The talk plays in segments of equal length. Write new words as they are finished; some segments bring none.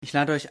Ich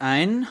lade euch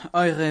ein,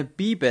 eure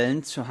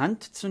Bibeln zur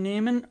Hand zu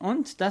nehmen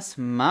und das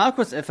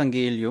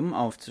Markus-Evangelium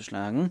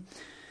aufzuschlagen.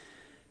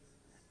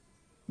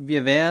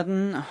 Wir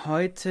werden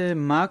heute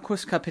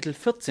Markus Kapitel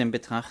 14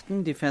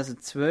 betrachten, die Verse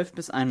 12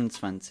 bis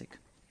 21.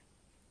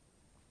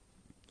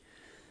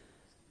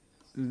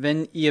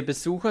 Wenn ihr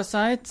Besucher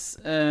seid,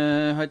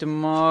 heute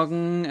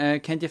Morgen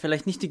kennt ihr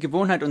vielleicht nicht die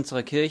Gewohnheit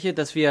unserer Kirche,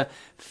 dass wir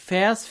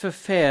Vers für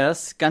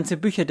Vers ganze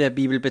Bücher der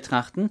Bibel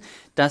betrachten.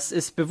 Das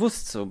ist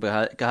bewusst so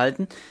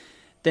gehalten.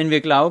 Denn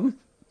wir glauben,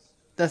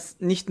 dass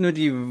nicht nur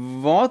die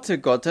Worte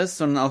Gottes,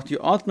 sondern auch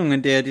die Ordnung,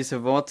 in der er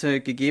diese Worte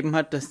gegeben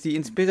hat, dass die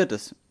inspiriert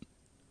ist.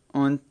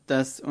 Und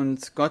dass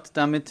uns Gott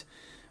damit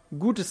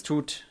Gutes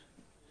tut,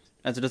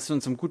 also dass es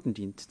uns zum Guten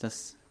dient,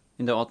 das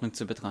in der Ordnung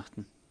zu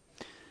betrachten.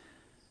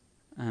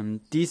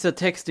 Dieser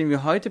Text, den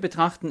wir heute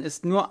betrachten,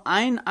 ist nur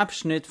ein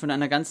Abschnitt von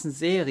einer ganzen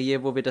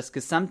Serie, wo wir das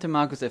gesamte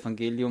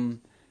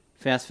Markus-Evangelium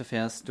Vers für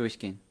Vers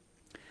durchgehen.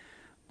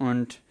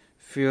 Und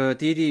für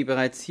die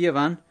bereits hier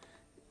waren,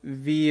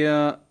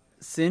 wir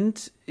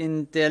sind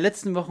in der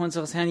letzten Woche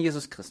unseres Herrn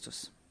Jesus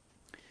Christus.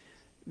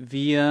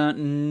 Wir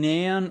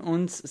nähern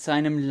uns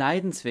seinem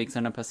Leidensweg,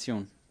 seiner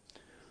Passion.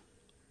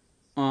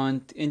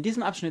 Und in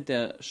diesem Abschnitt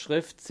der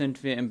Schrift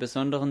sind wir im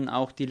Besonderen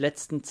auch die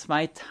letzten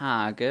 2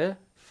 Tage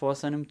vor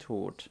seinem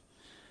Tod.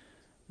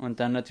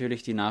 Und dann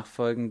natürlich die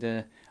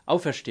nachfolgende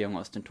Auferstehung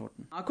aus den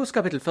Toten. Markus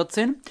Kapitel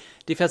 14,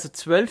 die Verse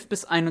 12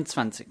 bis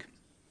 21.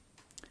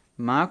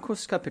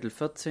 Markus Kapitel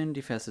 14,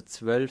 die Verse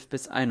 12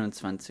 bis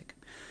 21.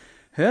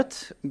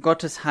 Hört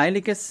Gottes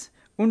heiliges,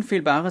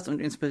 unfehlbares und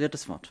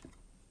inspiriertes Wort.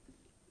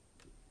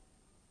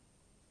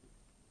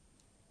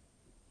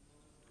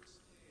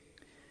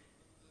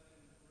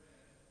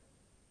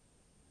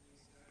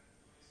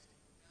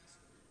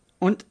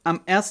 Und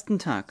am ersten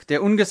Tag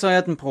der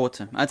ungesäuerten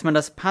Brote, als man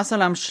das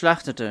Passalamm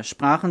schlachtete,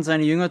 sprachen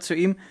seine Jünger zu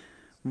ihm: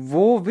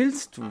 Wo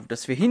willst du,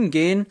 dass wir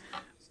hingehen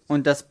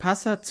und das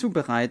Passa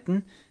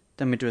zubereiten,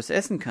 damit du es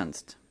essen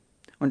kannst?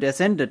 Und er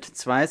sendet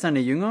 2 seiner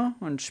Jünger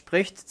und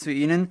spricht zu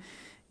ihnen: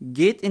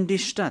 Geht in die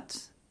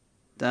Stadt,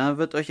 da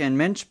wird euch ein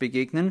Mensch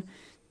begegnen,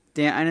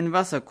 der einen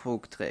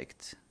Wasserkrug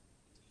trägt.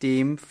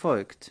 Dem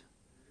folgt.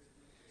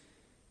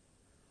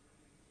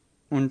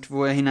 Und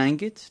wo er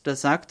hineingeht, da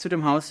sagt zu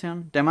dem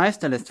Hausherrn: Der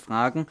Meister lässt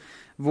fragen,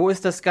 wo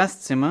ist das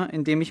Gastzimmer,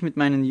 in dem ich mit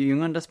meinen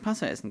Jüngern das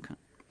Passa essen kann?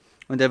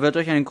 Und er wird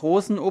euch einen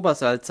großen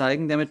Obersaal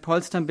zeigen, der mit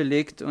Polstern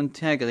belegt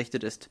und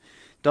hergerichtet ist.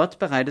 Dort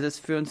bereitet es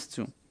für uns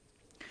zu.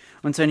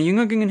 Und seine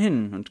Jünger gingen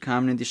hin und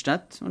kamen in die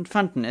Stadt und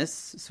fanden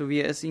es, so wie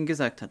er es ihnen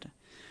gesagt hatte.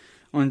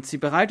 Und sie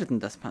bereiteten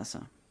das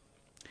Passa.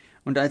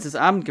 Und als es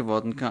Abend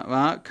geworden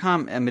war,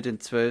 kam er mit den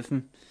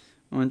 12.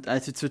 Und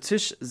als sie zu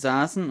Tisch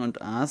saßen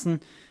und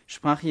aßen,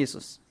 sprach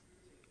Jesus: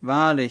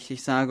 Wahrlich,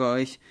 ich sage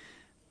euch,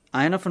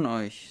 einer von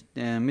euch,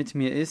 der mit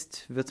mir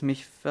ist, wird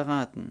mich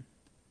verraten.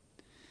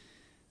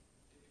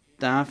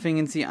 Da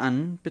fingen sie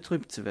an,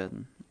 betrübt zu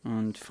werden,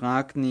 und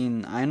fragten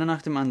ihn einer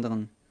nach dem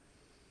anderen: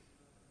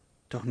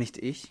 Doch nicht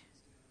ich?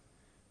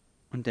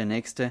 Und der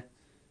Nächste: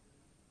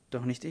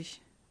 Doch nicht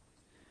ich?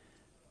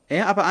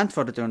 Er aber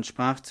antwortete und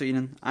sprach zu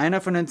ihnen: Einer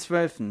von den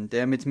 12,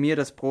 der mit mir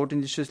das Brot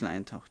in die Schüssel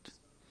eintaucht.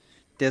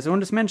 Der Sohn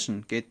des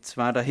Menschen geht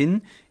zwar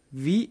dahin,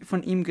 wie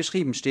von ihm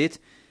geschrieben steht,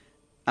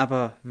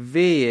 aber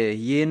wehe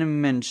jenem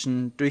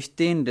Menschen, durch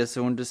den der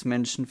Sohn des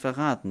Menschen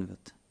verraten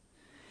wird.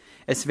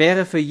 Es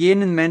wäre für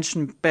jenen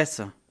Menschen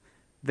besser,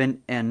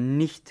 wenn er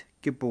nicht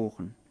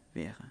geboren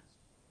wäre.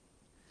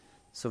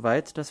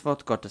 Soweit das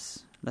Wort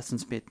Gottes. Lasst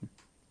uns beten.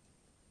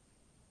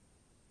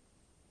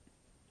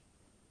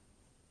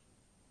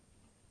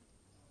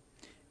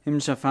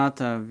 Himmlischer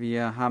Vater,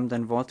 wir haben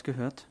dein Wort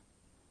gehört.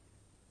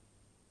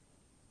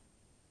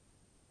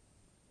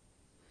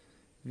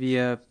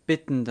 Wir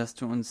bitten, dass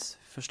du uns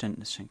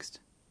Verständnis schenkst.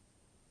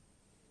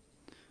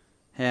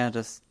 Herr,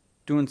 dass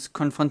du uns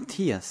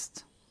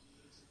konfrontierst,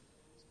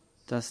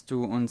 dass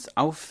du uns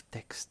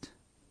aufdeckst,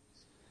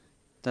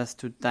 dass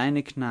du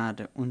deine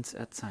Gnade uns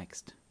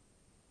erzeigst.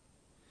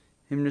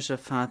 Himmlischer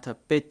Vater,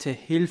 bitte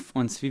hilf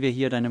uns, wie wir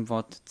hier deinem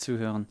Wort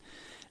zuhören.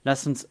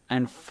 Lass uns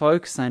ein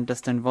Volk sein,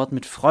 das dein Wort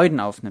mit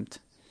Freuden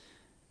aufnimmt.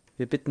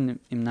 Wir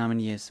bitten im Namen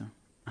Jesu.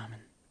 Amen.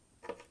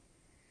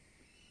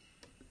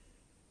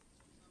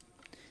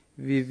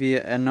 Wie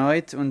wir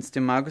erneut uns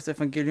dem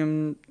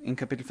Markus-Evangelium in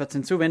Kapitel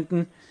 14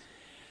 zuwenden,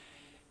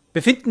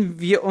 befinden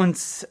wir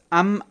uns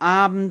am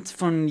Abend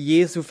von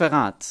Jesu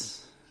Verrat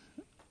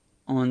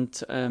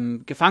und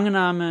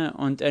Gefangennahme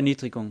und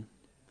Erniedrigung,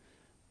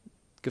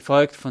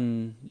 gefolgt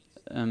von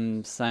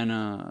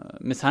seiner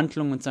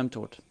Misshandlung und seinem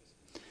Tod.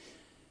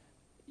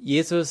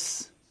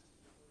 Jesus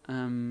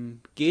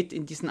geht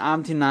in diesen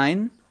Abend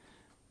hinein,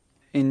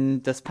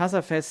 in das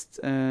Passafest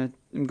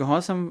im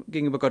Gehorsam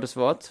gegenüber Gottes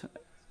Wort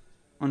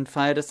und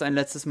feiert es ein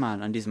letztes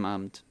Mal an diesem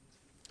Abend.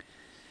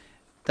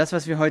 Das,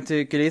 was wir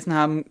heute gelesen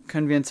haben,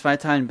 können wir in 2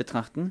 Teilen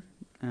betrachten.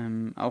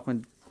 Auch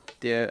in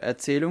der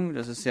Erzählung,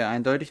 das ist sehr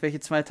eindeutig, welche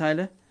 2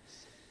 Teile.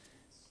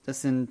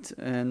 Das sind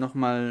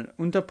nochmal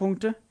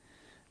Unterpunkte.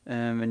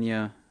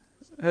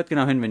 Hört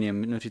genau hin, wenn ihr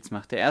Notiz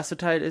macht. Der erste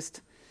Teil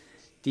ist: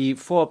 die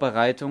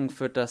Vorbereitung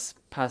für das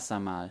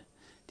Passamahl.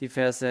 Die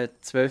Verse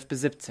 12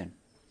 bis 17.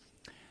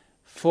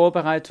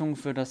 Vorbereitung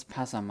für das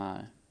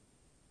Passamahl.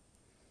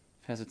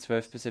 Verse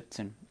 12 bis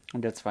 17.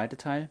 Und der zweite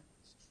Teil.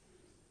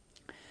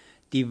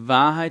 Die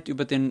Wahrheit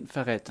über den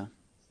Verräter.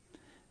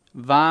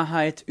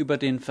 Wahrheit über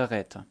den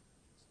Verräter.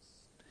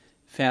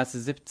 Verse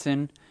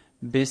 17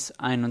 bis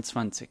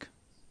 21.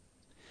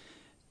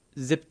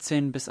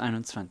 17 bis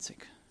 21.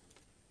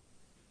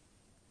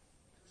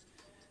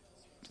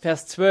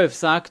 Vers 12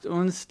 sagt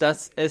uns,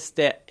 dass es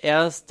der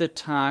erste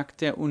Tag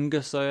der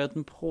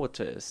ungesäuerten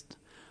Brote ist.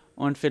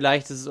 Und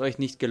vielleicht ist es euch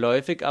nicht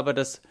geläufig, aber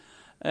das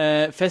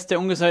Fest der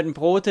ungesäuerten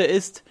Brote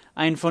ist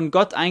ein von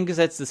Gott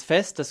eingesetztes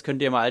Fest. Das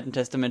könnt ihr im Alten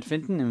Testament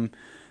finden,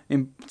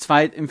 im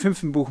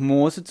 5. Buch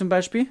Mose zum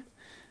Beispiel.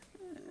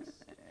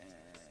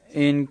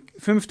 In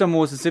 5.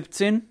 Mose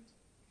 17,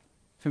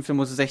 5.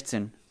 Mose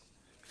 16,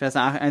 Verse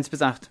 1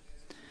 bis 8.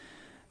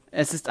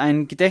 Es ist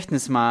ein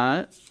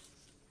Gedächtnismahl,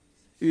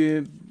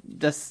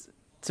 das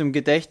zum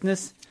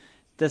Gedächtnis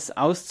des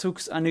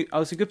Auszugs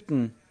aus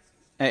Ägypten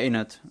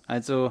erinnert.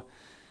 Also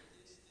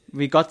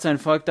wie Gott sein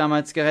Volk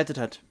damals gerettet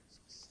hat.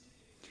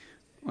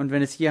 Und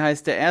wenn es hier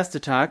heißt, der erste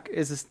Tag,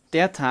 ist es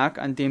der Tag,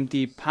 an dem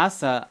die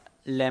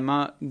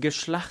Passalämmer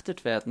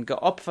geschlachtet werden,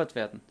 geopfert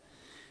werden.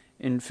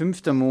 In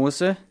 5.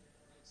 Mose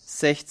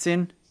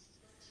 16,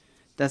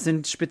 das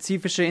sind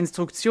spezifische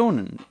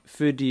Instruktionen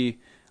für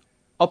die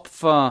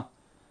Opferung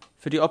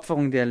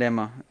der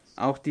Lämmer.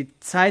 Auch die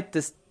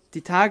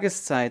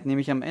Tageszeit,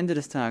 nämlich am Ende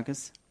des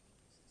Tages,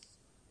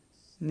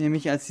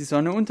 nämlich als die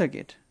Sonne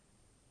untergeht.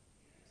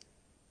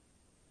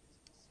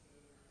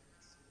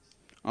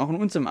 Auch in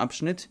unserem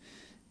Abschnitt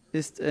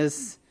ist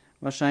es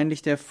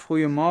wahrscheinlich der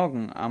frühe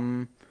Morgen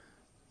am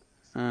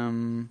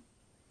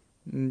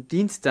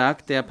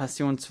Dienstag der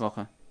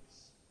Passionswoche.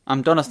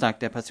 Am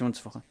Donnerstag der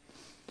Passionswoche.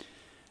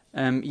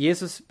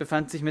 Jesus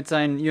befand sich mit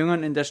seinen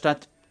Jüngern in der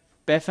Stadt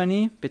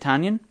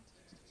Bethanien.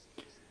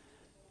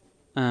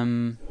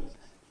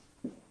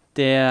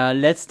 Der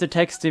letzte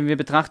Text, den wir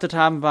betrachtet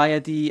haben, war ja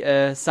die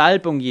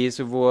Salbung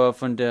Jesu, wo er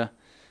von der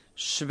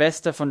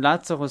Schwester von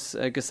Lazarus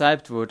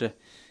gesalbt wurde,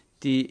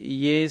 die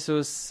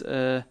Jesus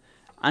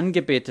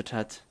angebetet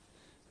hat.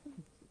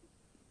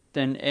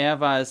 Denn er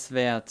war es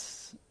wert,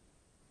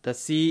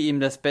 dass sie ihm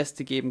das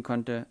Beste geben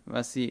konnte,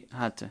 was sie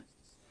hatte.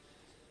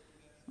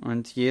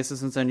 Und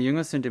Jesus und seine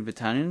Jünger sind in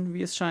Bethanien,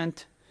 wie es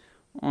scheint.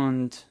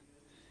 Und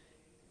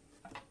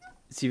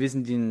sie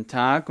wissen den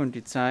Tag und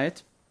die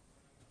Zeit.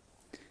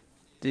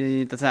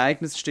 Das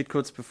Ereignis steht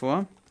kurz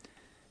bevor.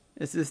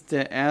 Es ist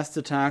der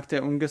erste Tag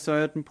der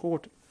ungesäuerten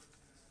Brot.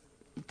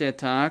 Der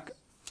Tag,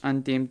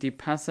 an dem die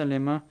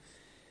Passalämmer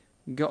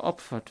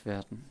geopfert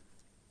werden.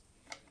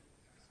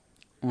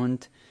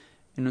 Und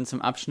in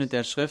unserem Abschnitt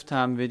der Schrift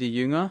haben wir die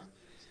Jünger,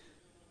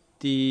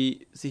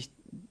 die sich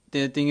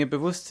der Dinge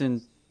bewusst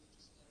sind.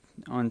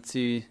 Und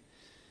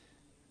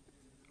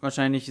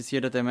wahrscheinlich ist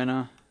jeder der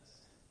Männer,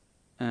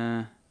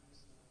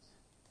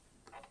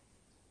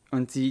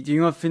 und die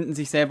Jünger finden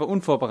sich selber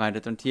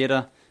unvorbereitet. Und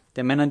jeder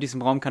der Männer in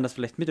diesem Raum kann das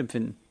vielleicht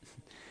mitempfinden.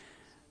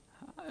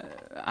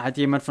 Hat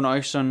jemand von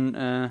euch schon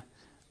an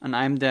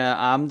einem der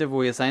Abende,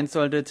 wo ihr sein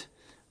solltet,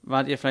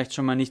 wart ihr vielleicht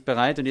schon mal nicht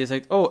bereit und ihr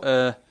sagt,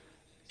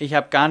 ich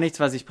habe gar nichts,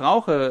 was ich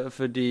brauche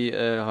für die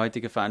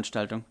heutige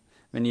Veranstaltung.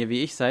 Wenn ihr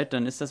wie ich seid,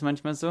 dann ist das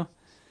manchmal so.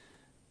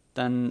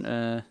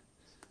 Dann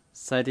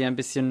seid ihr ein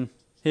bisschen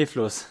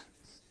hilflos.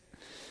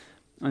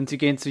 Und sie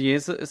gehen zu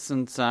Jesus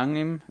und sagen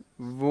ihm,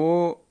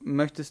 wo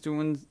möchtest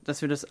du,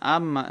 dass wir das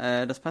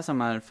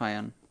Passamahl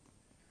feiern?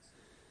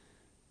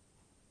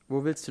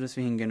 Wo willst du, dass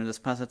wir hingehen und das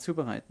Passa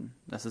zubereiten?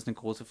 Das ist eine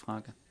große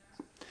Frage.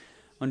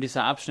 Und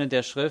dieser Abschnitt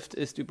der Schrift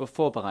ist über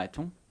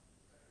Vorbereitung.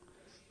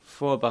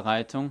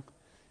 Vorbereitung,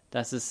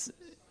 das ist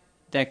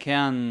der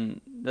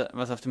Kern,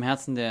 was auf dem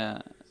Herzen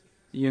der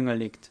Jünger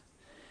liegt.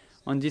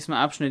 Und in diesem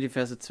Abschnitt, die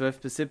Verse 12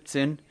 bis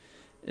 17,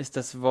 ist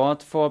das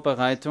Wort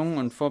Vorbereitung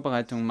und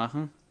Vorbereitung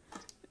machen,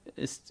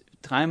 ist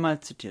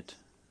 3-mal zitiert.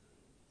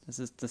 Das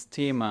ist das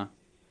Thema.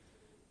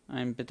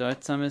 Eine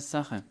bedeutsame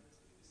Sache.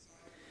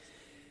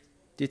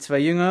 Die 2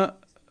 Jünger,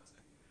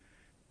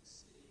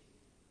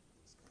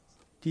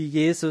 die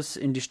Jesus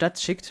in die Stadt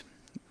schickt,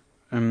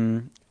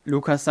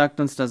 Lukas sagt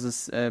uns, dass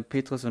es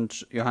Petrus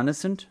und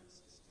Johannes sind.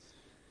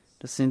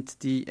 Das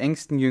sind die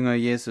engsten Jünger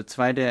Jesu,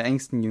 2 der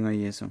engsten Jünger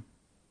Jesu.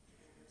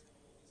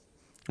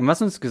 Und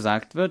was uns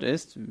gesagt wird,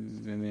 ist,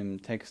 wenn wir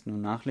im Text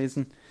nun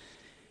nachlesen,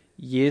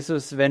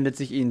 Jesus wendet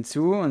sich ihnen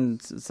zu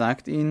und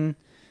sagt ihnen,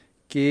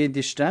 geh in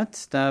die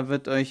Stadt, da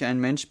wird euch ein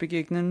Mensch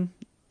begegnen,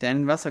 der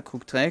einen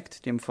Wasserkrug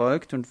trägt, dem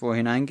folgt und wo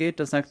hineingeht,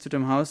 der sagt zu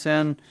dem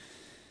Hausherrn,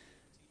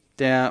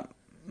 der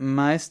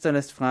Meister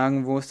lässt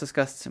fragen, wo ist das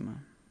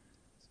Gastzimmer?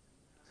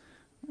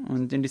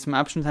 Und in diesem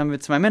Abschnitt haben wir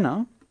 2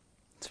 Männer,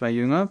 2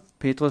 Jünger,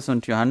 Petrus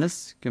und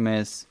Johannes,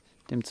 gemäß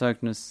dem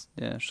Zeugnis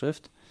der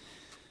Schrift.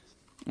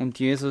 Und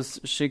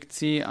Jesus schickt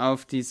sie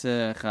auf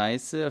diese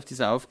Reise, auf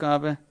diese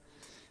Aufgabe,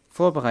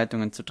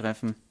 Vorbereitungen zu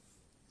treffen.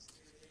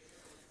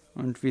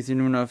 Und wie sie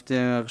nun auf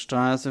der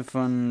Straße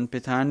von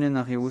Bethanien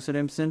nach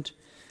Jerusalem sind,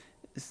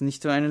 ist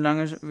nicht so ein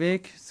langer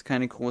Weg, ist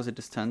keine große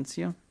Distanz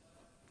hier.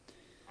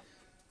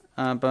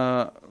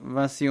 Aber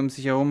was sie um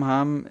sich herum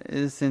haben,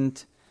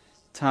 sind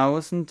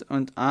Tausend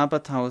und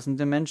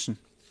Abertausende Menschen.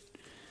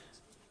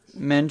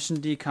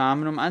 Menschen, die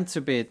kamen, um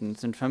anzubeten,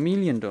 sind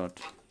Familien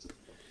dort.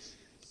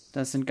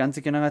 Da sind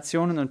ganze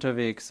Generationen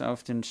unterwegs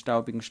auf den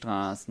staubigen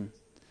Straßen.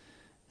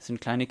 Es sind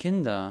kleine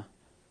Kinder,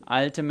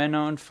 alte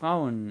Männer und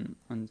Frauen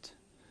und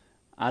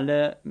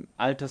alle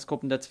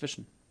Altersgruppen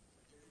dazwischen.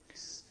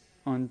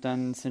 Und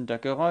dann sind da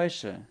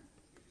Geräusche.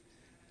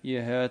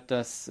 Ihr hört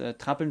das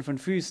Trappeln von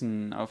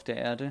Füßen auf der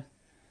Erde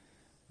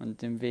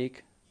und dem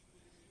Weg.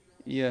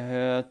 Ihr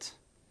hört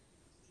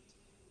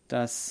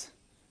das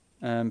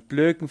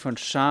Blöken von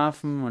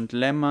Schafen und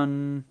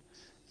Lämmern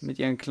mit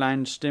ihren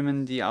kleinen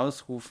Stimmen, die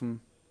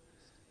ausrufen.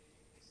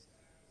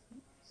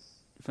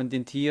 Von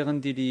den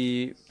Tieren, die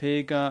die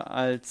Pilger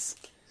als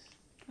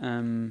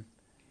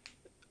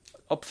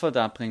Opfer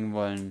darbringen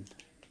wollen,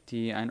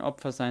 die ein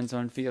Opfer sein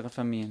sollen für ihre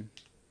Familien.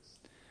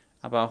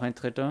 Aber auch ein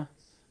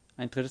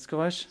drittes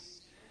Geräusch,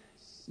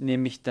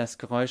 nämlich das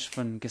Geräusch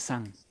von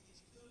Gesang.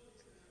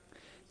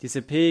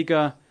 Diese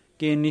Pilger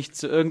gehen nicht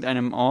zu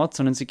irgendeinem Ort,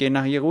 sondern sie gehen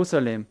nach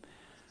Jerusalem.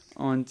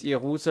 Und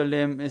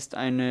Jerusalem ist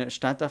eine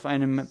Stadt auf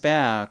einem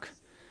Berg.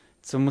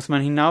 So muss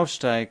man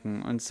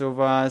hinaufsteigen. Und so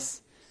war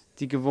es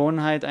die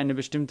Gewohnheit, eine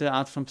bestimmte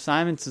Art von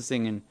Psalmen zu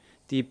singen.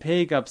 Die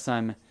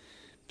Pilgerpsalme.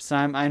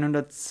 Psalm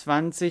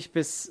 120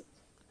 bis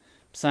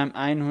Psalm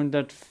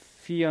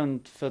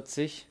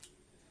 144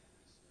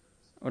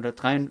 oder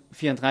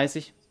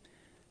 34.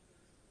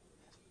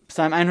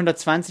 Psalm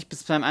 120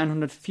 bis Psalm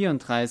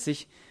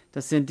 134,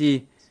 das sind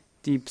die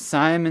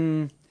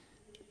Psalmen,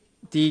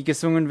 die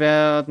gesungen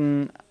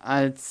werden,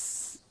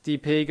 als die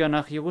Pilger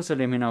nach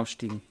Jerusalem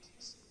hinaufstiegen.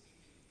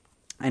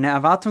 Eine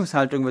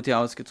Erwartungshaltung wird hier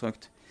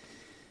ausgedrückt.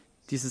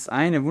 Dieses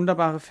eine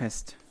wunderbare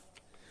Fest,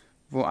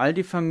 wo all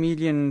die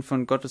Familien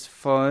von Gottes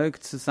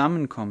Volk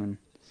zusammenkommen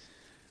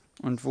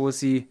und wo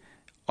sie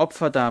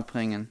Opfer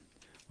darbringen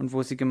und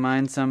wo sie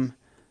gemeinsam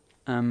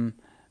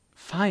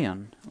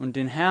feiern und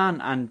den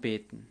Herrn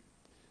anbeten.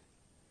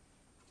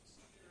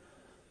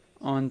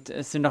 Und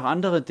es sind auch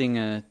andere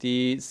Dinge,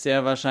 die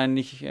sehr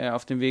wahrscheinlich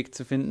auf dem Weg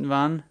zu finden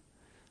waren,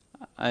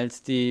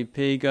 als die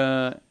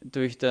Pilger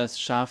durch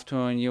das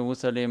Schaftor in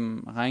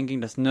Jerusalem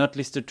reingingen, das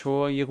nördlichste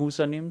Tor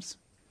Jerusalems.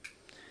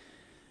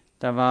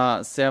 Da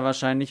war sehr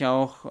wahrscheinlich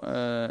auch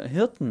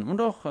Hirten und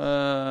auch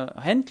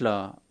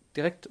Händler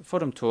direkt vor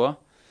dem Tor,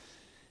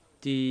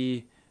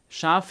 die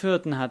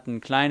Schafhirten hatten,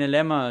 kleine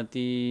Lämmer,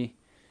 die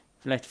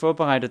vielleicht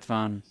vorbereitet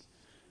waren.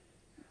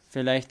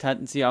 Vielleicht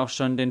hatten sie auch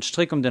schon den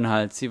Strick um den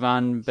Hals. Sie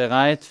waren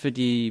bereit für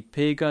die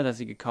Pilger, dass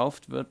sie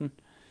gekauft würden,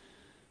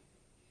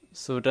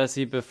 so dass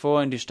sie,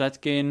 bevor in die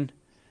Stadt gehen,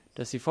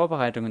 dass sie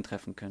Vorbereitungen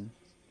treffen können.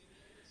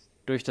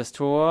 Durch das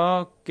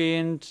Tor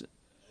gehend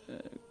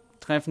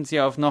treffen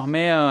sie auf noch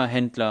mehr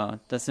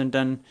Händler. Das sind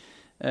dann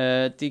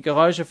die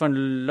Geräusche von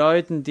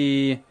Leuten,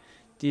 die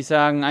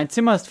sagen, ein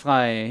Zimmer ist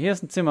frei, hier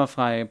ist ein Zimmer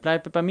frei,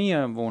 bleibe bei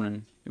mir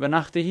wohnen,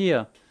 übernachte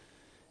hier.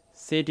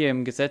 Seht ihr,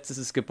 im Gesetz ist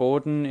es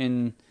geboten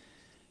in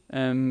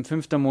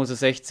 5. Mose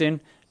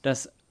 16,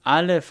 dass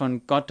alle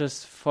von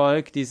Gottes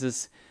Volk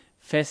dieses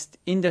Fest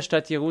in der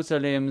Stadt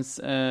Jerusalems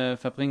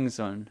verbringen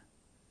sollen.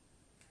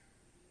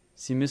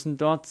 Sie müssen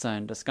dort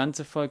sein, das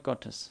ganze Volk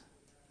Gottes.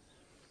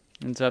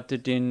 Und so habt ihr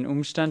den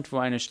Umstand, wo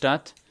eine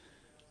Stadt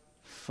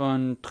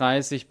von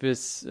 30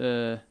 bis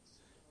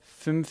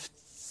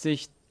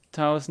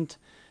 50.000,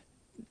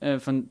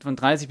 von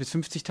 30 bis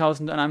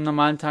 50.000 an einem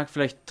normalen Tag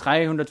vielleicht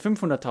 300,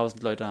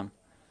 500.000 Leute haben.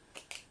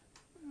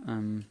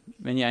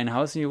 Wenn ihr ein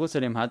Haus in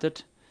Jerusalem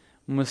hattet,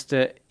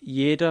 musste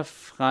jeder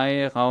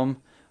freie Raum,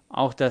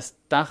 auch das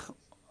Dach,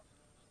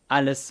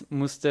 alles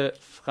musste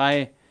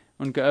frei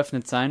und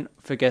geöffnet sein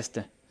für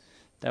Gäste.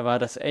 Da war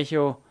das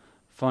Echo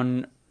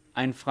von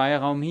ein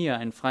freier Raum hier,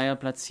 ein freier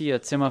Platz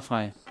hier,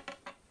 zimmerfrei.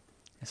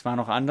 Es waren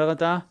noch andere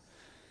da,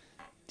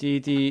 wie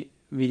die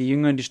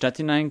Jünger in die Stadt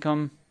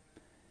hineinkommen,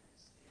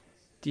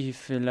 die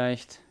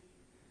vielleicht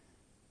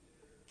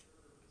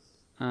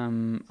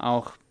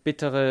auch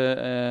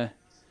bittere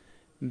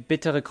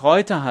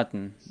Kräuter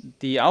hatten,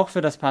 die auch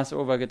für das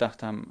Passover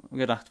gedacht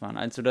waren.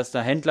 Also, dass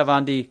da Händler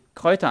waren, die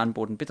Kräuter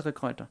anboten, bittere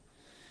Kräuter.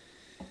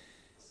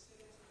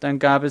 Dann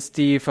gab es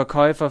die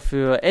Verkäufer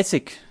für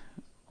Essig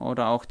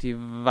oder auch die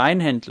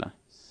Weinhändler.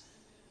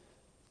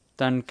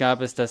 Dann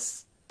gab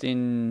es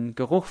den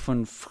Geruch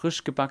von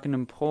frisch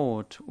gebackenem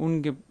Brot,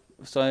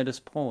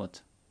 ungesäuertes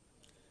Brot,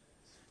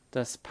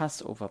 das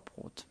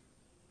Passoverbrot.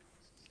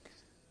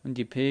 Und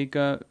die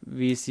Pilger,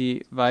 wie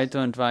sie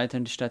weiter und weiter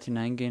in die Stadt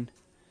hineingehen,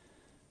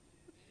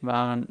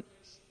 waren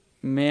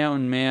mehr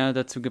und mehr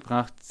dazu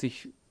gebracht,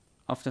 sich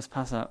auf das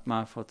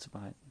Passamahl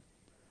vorzubereiten.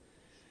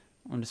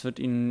 Und es wird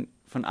ihnen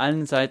von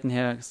allen Seiten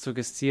her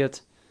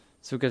suggeriert,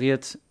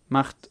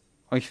 macht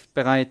euch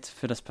bereit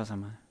für das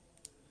Passamahl.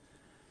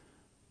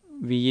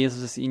 Wie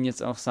Jesus es ihnen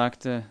jetzt auch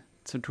sagte,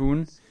 zu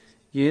tun.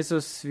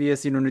 Jesus, wie er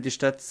sie nun in die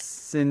Stadt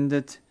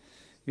sendet,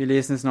 wir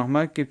lesen es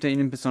nochmal, gibt er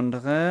ihnen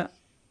besondere,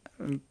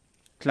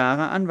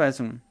 klare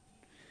Anweisungen.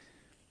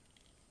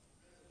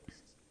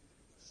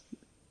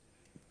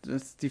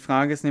 Die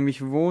Frage ist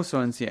nämlich, wo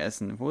sollen sie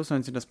essen? Wo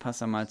sollen sie das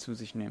Passamahl zu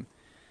sich nehmen?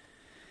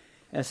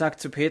 Er sagt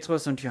zu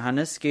Petrus und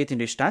Johannes, geht in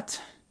die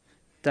Stadt.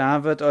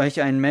 Da wird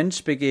euch ein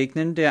Mensch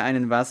begegnen, der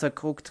einen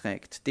Wasserkrug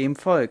trägt. Dem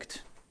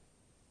folgt.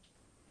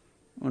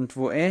 Und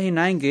wo er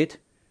hineingeht,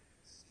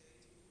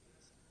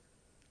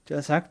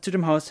 der sagt zu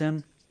dem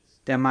Hausherrn,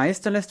 der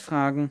Meister lässt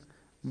fragen,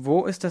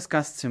 wo ist das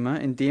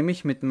Gastzimmer, in dem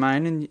ich mit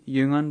meinen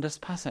Jüngern das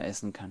Passa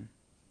essen kann?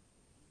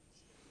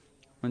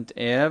 Und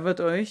er wird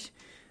euch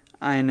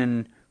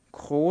einen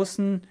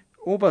großen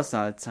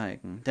Obersaal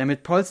zeigen, der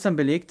mit Polstern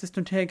belegt ist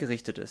und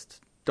hergerichtet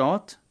ist.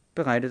 Dort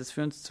bereitet es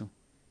für uns zu.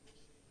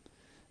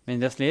 Wenn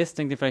ihr das lest,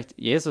 denkt ihr vielleicht,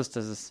 Jesus,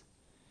 das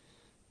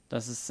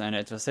ist eine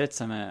etwas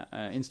seltsame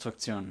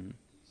Instruktion.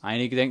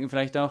 Einige denken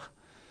vielleicht auch,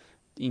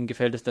 ihnen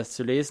gefällt es, das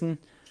zu lesen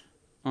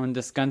und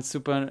das ganz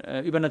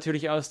super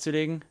übernatürlich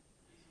auszulegen.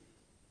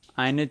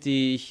 Eine,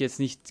 die ich jetzt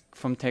nicht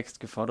vom Text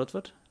gefordert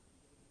wird.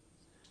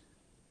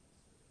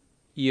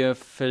 Ihr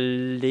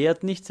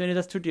verliert nichts, wenn ihr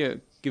das tut,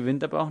 ihr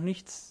gewinnt aber auch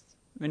nichts,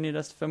 wenn ihr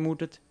das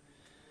vermutet,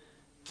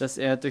 dass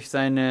er durch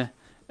seine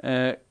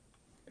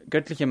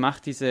göttliche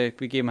Macht diese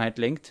Begebenheit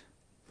lenkt.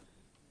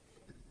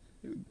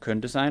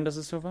 Könnte sein, dass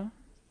es so war.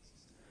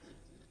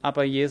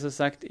 Aber Jesus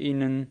sagt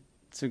ihnen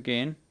zu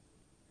gehen.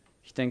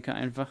 Ich denke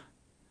einfach,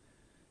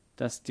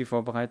 dass die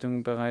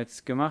Vorbereitungen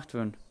bereits gemacht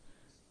wurden.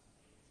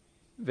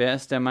 Wer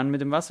ist der Mann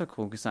mit dem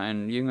Wasserkrug? Ist er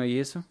ein Jünger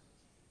Jesu?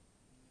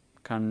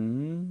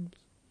 Kann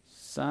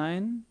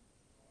sein.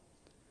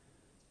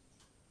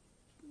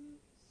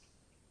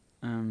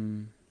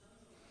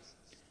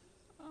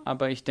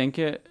 Aber ich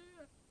denke,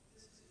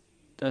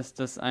 dass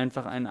das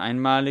einfach ein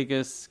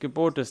einmaliges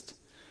Gebot ist.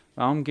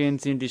 Warum gehen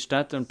sie in die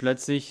Stadt und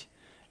plötzlich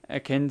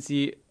erkennen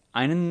sie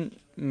einen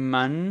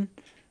Mann,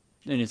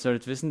 den ihr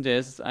solltet wissen,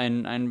 der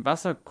einen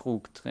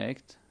Wasserkrug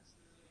trägt?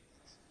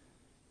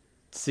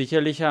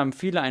 Sicherlich haben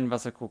viele einen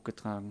Wasserkrug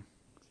getragen.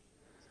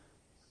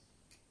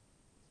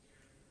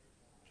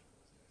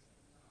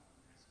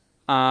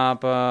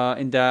 Aber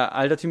in der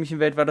altertümlichen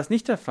Welt war das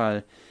nicht der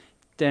Fall.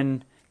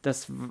 Denn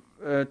das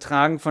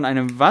Tragen von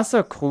einem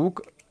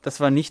Wasserkrug, das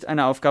war nicht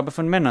eine Aufgabe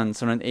von Männern,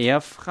 sondern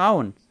eher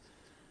Frauen.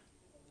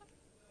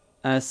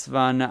 Es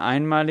war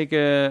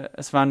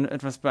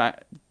etwas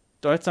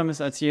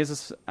Bedeutsames, als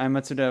Jesus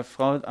einmal zu der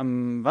Frau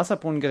am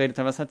Wasserbrunnen geredet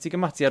hat. Was hat sie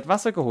gemacht? Sie hat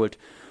Wasser geholt.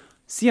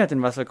 Sie hat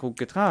den Wasserkrug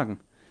getragen.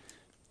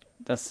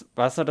 Das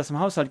Wasser, das im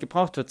Haushalt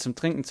gebraucht wird, zum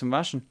Trinken, zum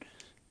Waschen.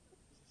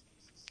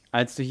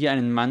 Als du hier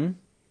einen Mann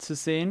zu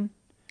sehen,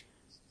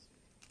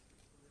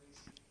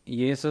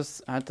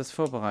 Jesus hat das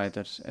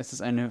vorbereitet. Es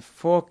ist eine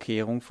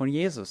Vorkehrung von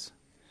Jesus.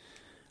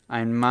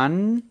 Ein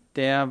Mann,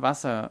 der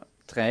Wasser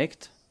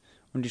trägt,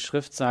 und die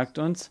Schrift sagt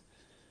uns,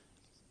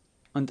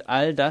 und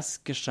all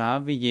das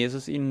geschah, wie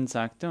Jesus ihnen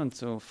sagte, und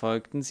so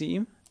folgten sie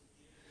ihm.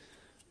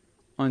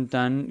 Und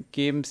dann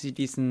geben sie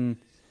diesen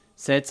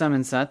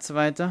seltsamen Satz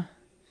weiter.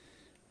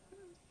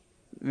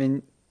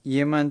 Wenn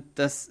jemand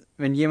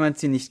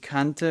sie nicht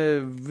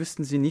kannte,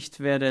 wüssten sie nicht,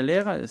 wer der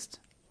Lehrer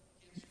ist,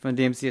 von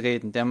dem sie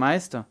reden, der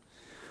Meister.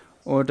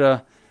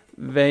 Oder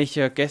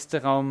welcher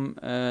Gästeraum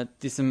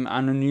diesem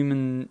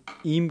anonymen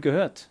ihm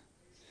gehört.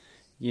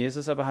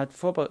 Jesus aber hat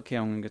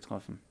Vorkehrungen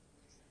getroffen.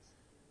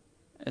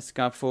 Es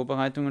gab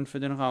Vorbereitungen für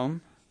den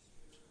Raum.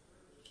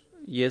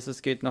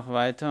 Jesus geht noch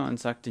weiter und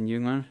sagt den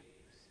Jüngern,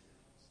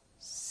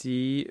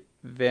 sie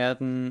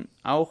werden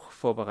auch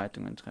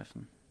Vorbereitungen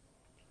treffen.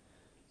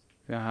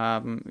 Wir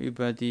haben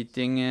über die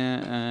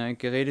Dinge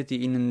geredet,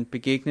 die ihnen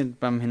begegnen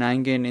beim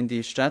Hineingehen in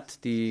die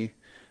Stadt, die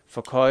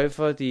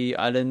Verkäufer, die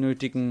alle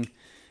nötigen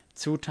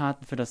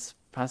Zutaten für das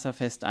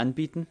Passafest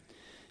anbieten.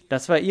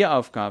 Das war ihre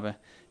Aufgabe.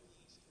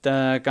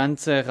 Der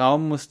ganze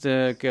Raum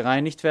musste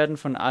gereinigt werden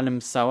von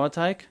allem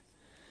Sauerteig,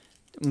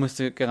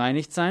 musste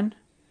gereinigt sein.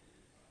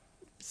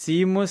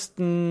 Sie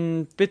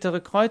mussten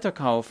bittere Kräuter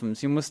kaufen,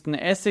 sie mussten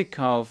Essig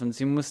kaufen,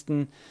 sie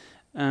mussten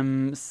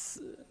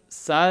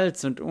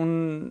Salz und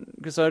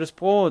ungesäuertes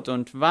Brot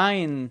und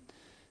Wein.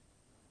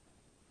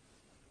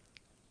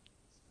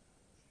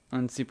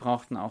 Und sie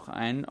brauchten auch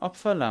ein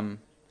Opferlamm.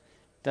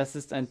 Das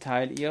ist ein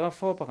Teil ihrer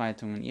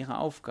Vorbereitungen, ihrer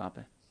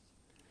Aufgabe.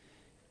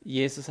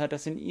 Jesus hat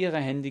das in ihre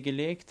Hände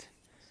gelegt,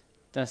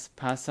 das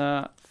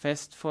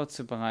Passafest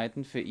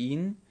vorzubereiten für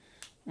ihn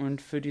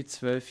und für die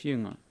 12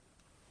 Jünger.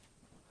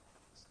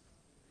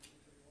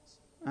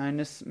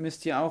 Eines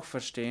müsst ihr auch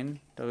verstehen,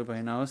 darüber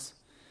hinaus,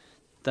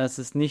 dass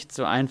es nicht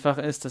so einfach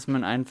ist, dass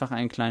man einfach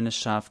ein kleines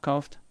Schaf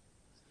kauft.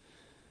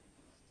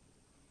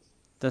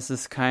 Das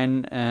ist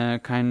kein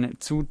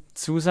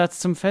Zusatz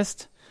zum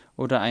Fest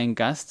oder ein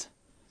Gast,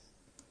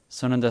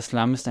 sondern das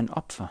Lamm ist ein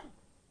Opfer.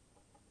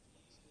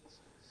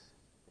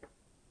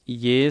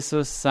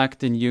 Jesus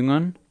sagt den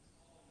Jüngern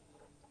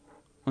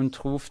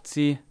und ruft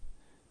sie,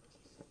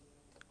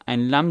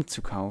 ein Lamm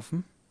zu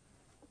kaufen,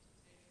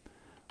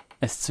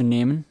 es zu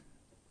nehmen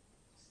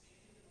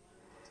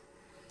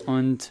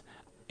und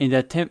in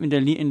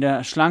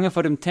der Schlange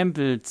vor dem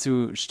Tempel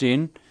zu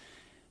stehen,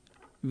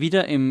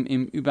 wieder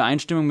in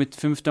Übereinstimmung mit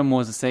 5.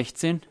 Mose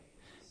 16,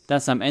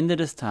 dass am Ende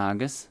des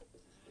Tages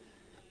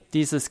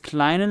dieses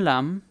kleine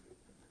Lamm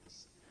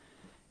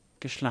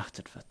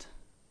geschlachtet wird.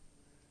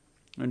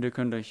 Und ihr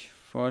könnt euch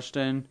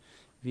vorstellen,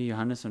 wie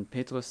Johannes und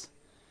Petrus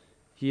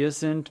hier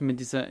sind in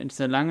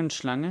dieser langen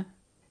Schlange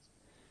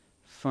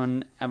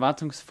von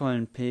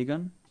erwartungsvollen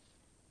Pilgern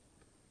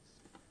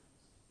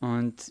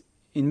und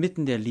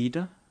inmitten der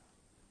Lieder,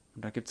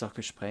 und da gibt es auch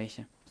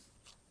Gespräche,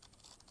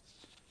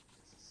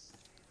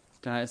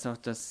 da ist auch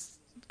das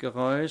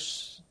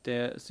Geräusch,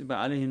 der es über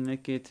alle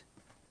hinweggeht,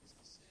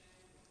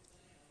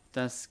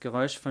 das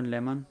Geräusch von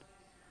Lämmern,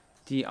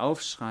 die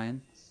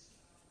aufschreien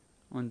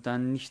und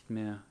dann nicht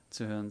mehr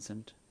zu hören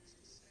sind.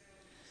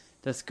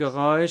 Das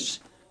Geräusch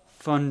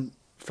von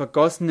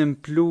vergossenem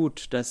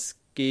Blut, das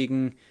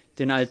gegen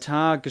den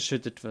Altar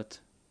geschüttet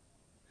wird.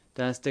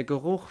 Da ist der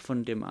Geruch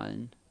von dem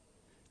allen.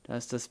 Da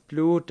ist das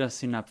Blut, das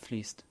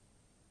hinabfließt.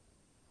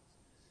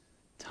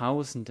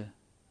 Tausende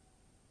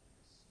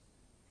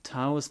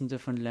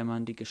von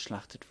Lämmern, die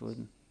geschlachtet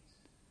wurden.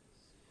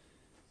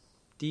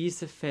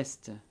 Diese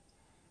Feste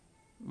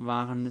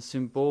waren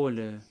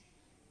Symbole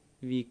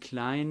wie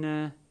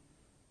kleine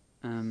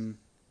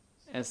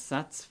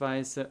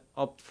ersatzweise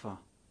Opfer.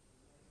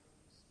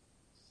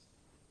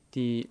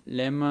 Die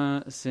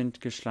Lämmer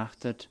sind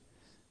geschlachtet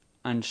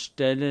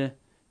anstelle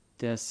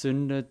der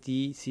Sünder,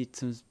 die sie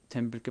zum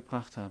Tempel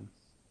gebracht haben.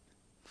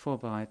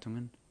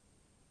 Vorbereitungen.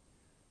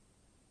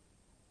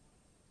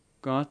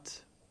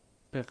 Gott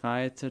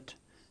bereitet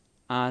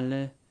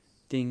alle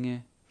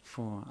Dinge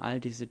vor, all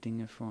diese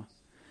Dinge vor.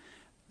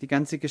 Die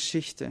ganze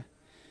Geschichte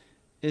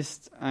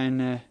ist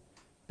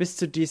bis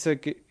zu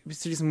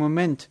diesem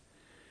Moment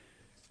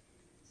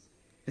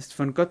ist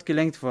von Gott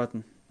gelenkt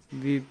worden,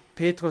 wie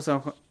Petrus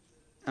auch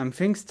am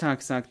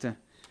Pfingsttag sagte,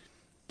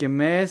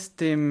 gemäß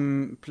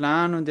dem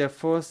Plan und der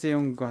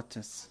Vorsehung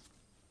Gottes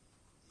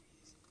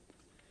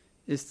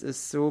ist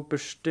es so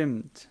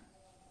bestimmt,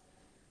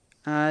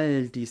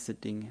 all diese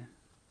Dinge,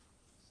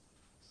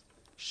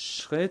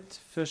 Schritt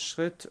für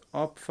Schritt,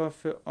 Opfer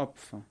für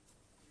Opfer,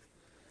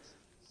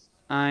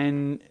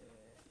 ein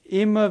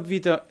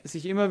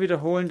sich immer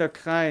wiederholender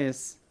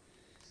Kreis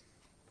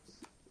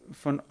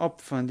von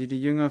Opfern, die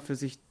die Jünger für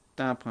sich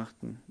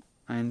darbrachten.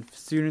 Ein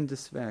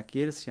sühnendes Werk,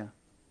 jedes Jahr.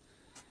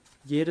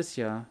 Jedes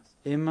Jahr,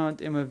 immer und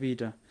immer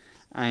wieder.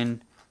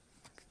 Ein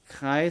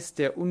Kreis,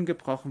 der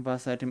ungebrochen war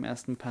seit dem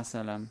ersten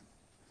Passalam.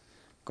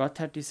 Gott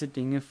hat diese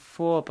Dinge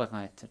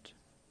vorbereitet.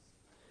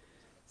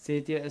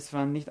 Seht ihr, es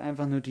waren nicht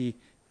einfach nur die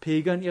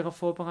Pilger in ihrer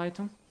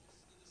Vorbereitung.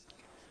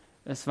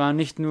 Es waren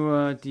nicht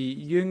nur die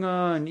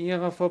Jünger in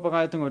ihrer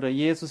Vorbereitung oder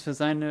Jesus für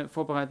seine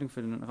Vorbereitung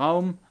für den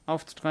Raum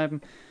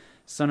aufzutreiben,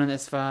 sondern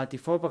es war die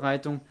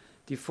Vorbereitung,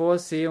 die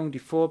Vorsehung, die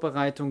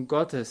Vorbereitung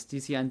Gottes,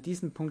 die sie an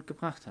diesen Punkt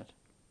gebracht hat.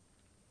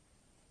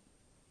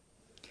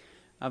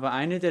 Aber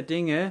eine der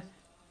Dinge,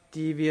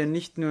 die wir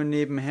nicht nur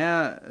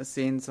nebenher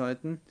sehen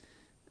sollten,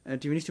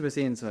 die wir nicht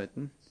übersehen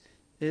sollten,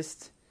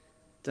 ist,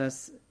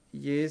 dass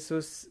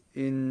Jesus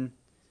in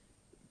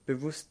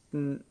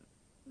bewussten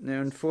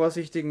und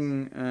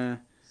vorsichtigen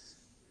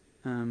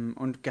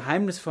und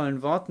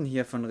geheimnisvollen Worten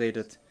hiervon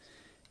redet.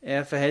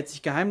 Er verhält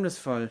sich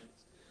geheimnisvoll.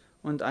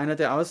 Und einer,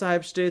 der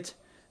außerhalb steht,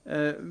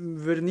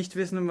 würde nicht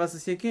wissen, um was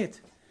es hier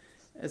geht.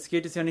 Es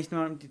geht jetzt ja nicht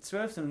nur um die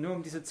 12, sondern nur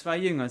um diese 2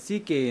 Jünger.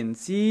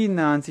 Sie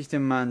nahen sich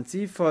dem Mann,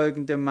 sie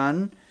folgen dem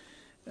Mann,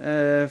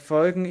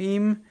 folgen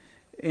ihm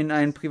in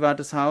ein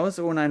privates Haus,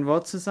 ohne ein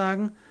Wort zu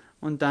sagen,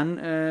 und dann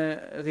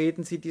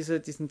reden sie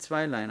diesen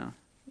Zweizeiler.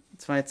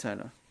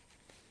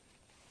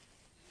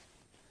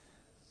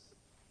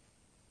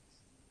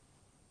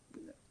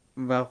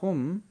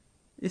 Warum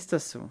ist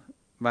das so?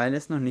 Weil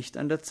es noch nicht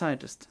an der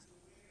Zeit ist.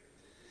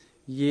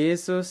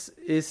 Jesus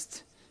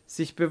ist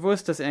sich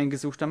bewusst, dass er ein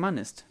gesuchter Mann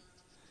ist.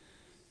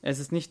 Es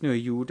ist nicht nur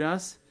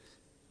Judas,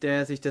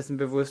 der sich dessen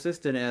bewusst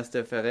ist, denn er ist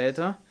der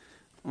Verräter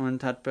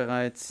und hat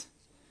bereits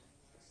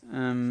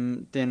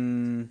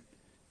den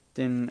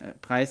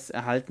Preis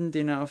erhalten,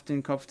 den er auf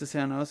den Kopf des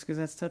Herrn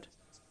ausgesetzt hat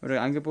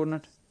oder angeboten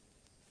hat.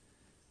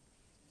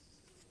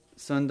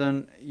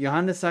 Sondern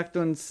Johannes sagt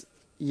uns,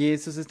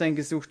 Jesus ist ein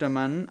gesuchter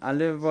Mann,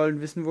 alle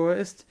wollen wissen, wo er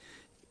ist.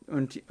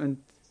 Und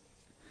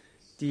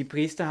die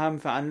Priester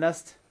haben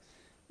veranlasst,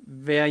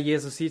 wer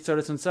Jesus sieht, soll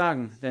es uns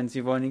sagen, denn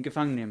sie wollen ihn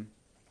gefangen nehmen.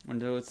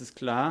 Und so ist es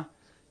klar,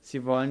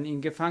 sie wollen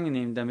ihn gefangen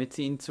nehmen, damit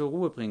sie ihn zur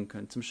Ruhe bringen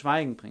können, zum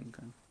Schweigen bringen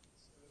können.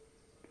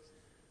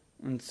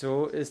 Und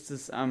so ist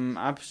es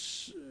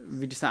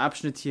wie dieser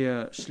Abschnitt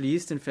hier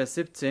schließt, in Vers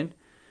 17,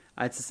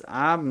 als es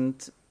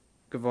Abend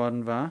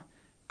geworden war,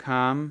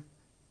 kam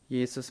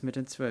Jesus mit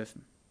den 12.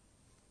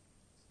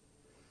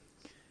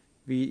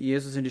 Wie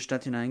Jesus in die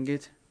Stadt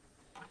hineingeht,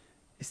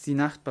 ist die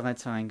Nacht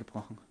bereits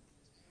hereingebrochen.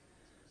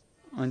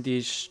 Und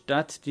die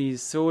Stadt, die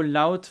so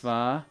laut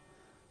war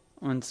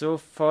und so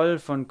voll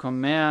von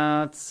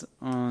Kommerz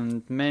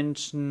und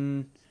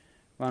Menschen,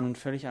 war nun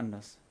völlig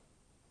anders.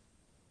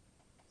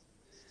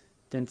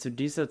 Denn zu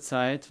dieser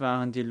Zeit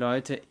waren die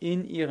Leute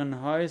in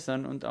ihren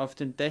Häusern und auf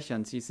den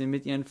Dächern. Sie sind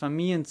mit ihren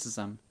Familien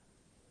zusammen.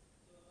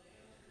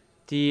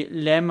 Die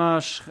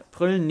Lämmer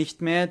brüllen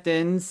nicht mehr,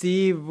 denn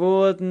sie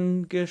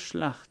wurden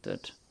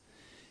geschlachtet.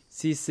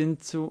 Sie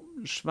sind zu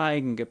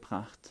Schweigen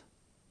gebracht.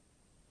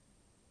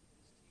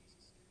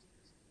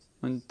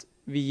 Und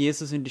wie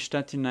Jesus in die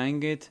Stadt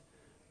hineingeht,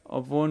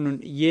 obwohl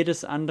nun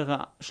jedes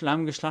andere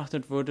Lamm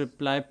geschlachtet wurde,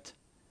 bleibt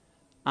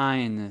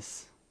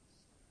eines,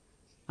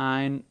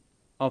 ein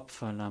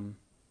Opferlamm,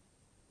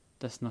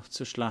 das noch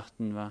zu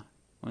schlachten war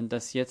und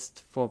das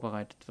jetzt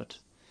vorbereitet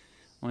wird.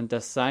 Und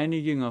das seine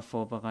Jünger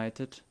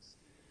vorbereitet,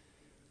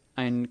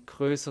 ein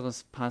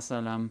größeres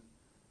Passahlamm,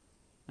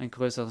 ein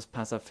größeres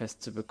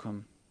Passafest zu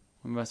bekommen.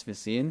 Und was wir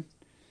sehen,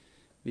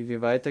 wie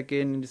wir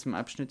weitergehen in diesem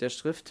Abschnitt der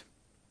Schrift,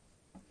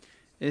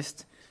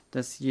 ist,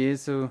 dass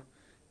Jesu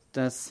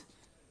das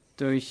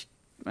durch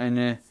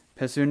eine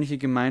persönliche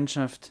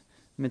Gemeinschaft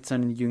mit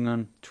seinen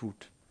Jüngern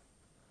tut,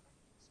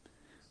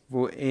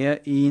 wo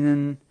er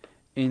ihnen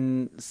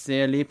in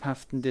sehr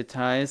lebhaften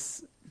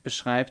Details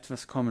beschreibt,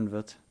 was kommen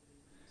wird,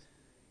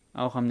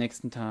 auch am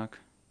nächsten Tag,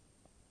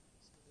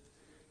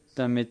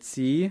 damit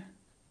sie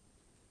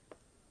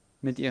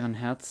mit ihren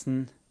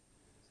Herzen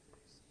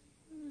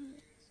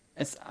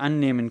es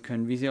annehmen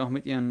können, wie sie auch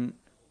mit ihren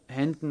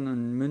Händen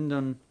und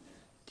Mündern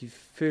die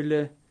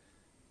Fülle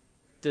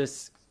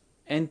des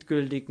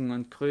endgültigen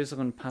und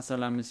größeren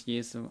Passalammes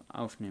Jesu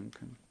aufnehmen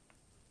können.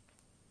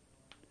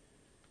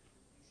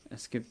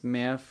 Es gibt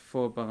mehr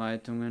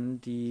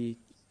Vorbereitungen, die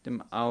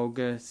dem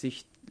Auge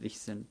sichtlich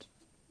sind,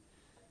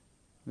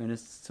 wenn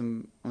es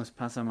ums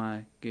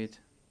Passamahl geht.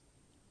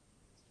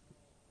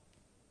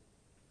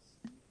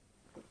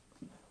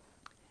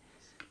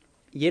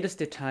 Jedes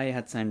Detail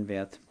hat seinen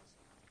Wert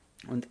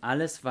und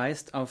alles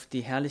weist auf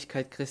die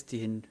Herrlichkeit Christi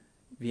hin,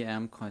 wie er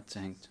am Kreuze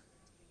hängt.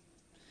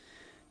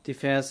 Die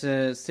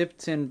Verse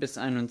 17 bis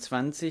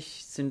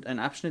 21 sind ein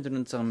Abschnitt in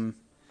unserem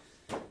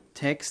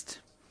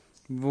Text,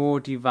 wo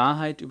die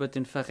Wahrheit über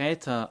den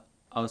Verräter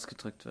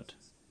ausgedrückt wird.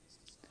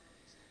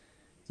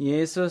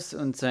 Jesus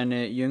und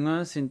seine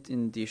Jünger sind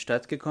in die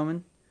Stadt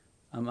gekommen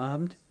am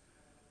Abend,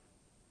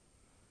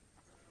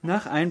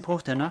 nach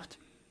Einbruch der Nacht,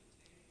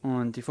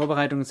 und die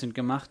Vorbereitungen sind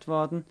gemacht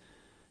worden.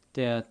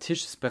 Der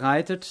Tisch ist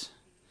bereitet.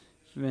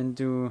 Wenn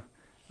du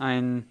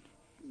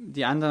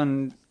die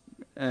anderen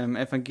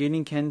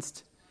Evangelien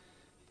kennst,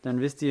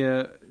 dann wisst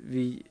ihr,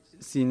 wie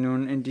sie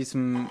nun in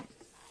diesem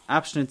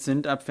Abschnitt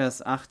sind, ab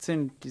Vers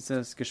 18,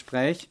 dieses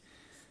Gespräch,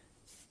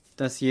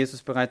 dass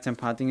Jesus bereits ein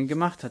paar Dinge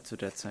gemacht hat zu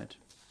der Zeit.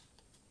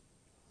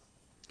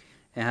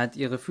 Er hat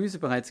ihre Füße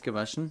bereits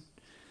gewaschen.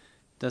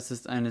 Das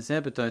ist eine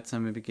sehr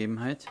bedeutsame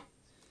Begebenheit,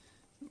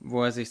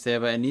 wo er sich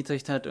selber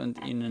erniedrigt hat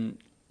und ihnen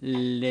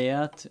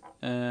lehrt,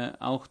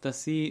 auch,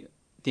 dass sie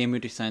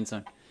demütig sein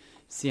sollen.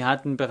 Sie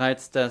hatten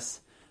bereits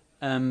das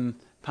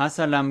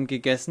Passahlamm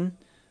gegessen.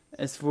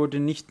 Es wurde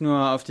nicht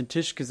nur auf den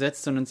Tisch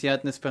gesetzt, sondern sie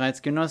hatten es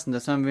bereits genossen.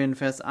 Das haben wir in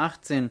Vers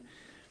 18.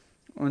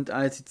 Und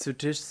als sie zu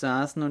Tisch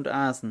saßen und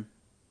aßen.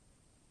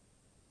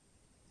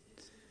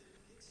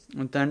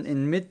 Und dann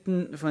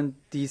inmitten von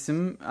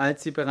diesem,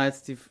 als sie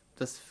bereits die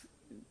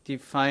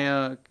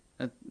Feier,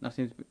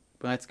 nachdem sie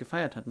bereits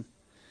gefeiert hatten,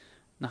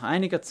 nach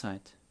einiger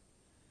Zeit,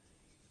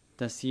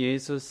 dass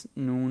Jesus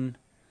nun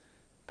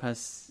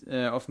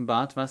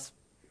offenbart,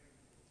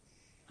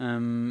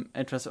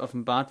 etwas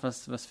offenbart,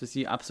 was für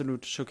sie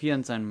absolut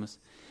schockierend sein muss.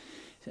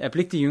 Er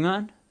blickt die Jünger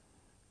an,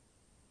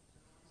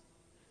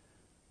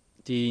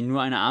 die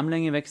nur eine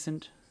Armlänge weg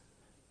sind.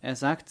 Er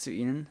sagt zu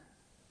ihnen: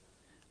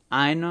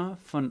 Einer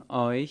von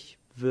euch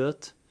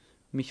wird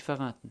mich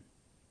verraten.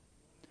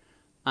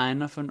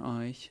 Einer von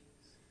euch,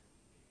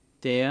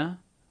 der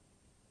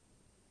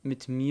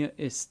mit mir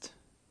ist.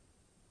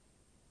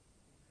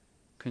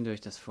 Könnt ihr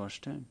euch das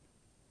vorstellen?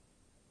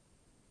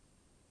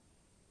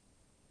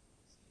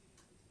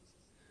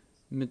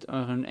 Mit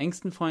euren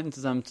engsten Freunden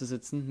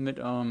zusammenzusitzen, mit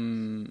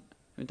deinem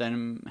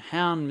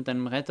Herrn, mit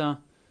deinem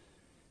Retter,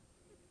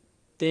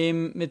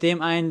 mit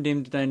dem einen,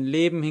 dem du dein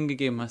Leben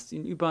hingegeben hast,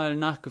 ihn überall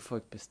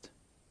nachgefolgt bist.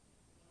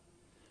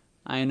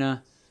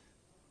 Einer,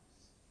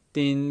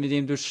 mit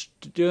dem du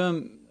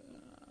Stürme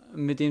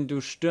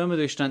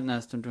durchstanden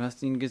hast und du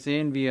hast ihn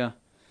gesehen, wie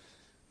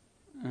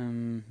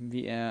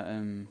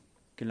er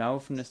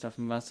gelaufen ist auf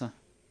dem Wasser.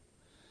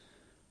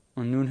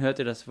 Und nun hört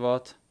ihr das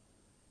Wort: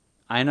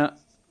 Einer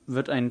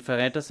wird ein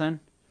Verräter sein.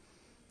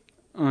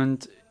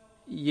 Und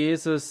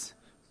Jesus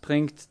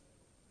bringt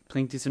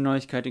diese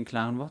Neuigkeit in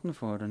klaren Worten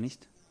vor, oder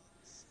nicht?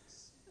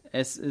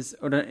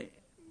 Oder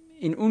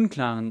in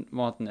unklaren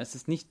Worten. Es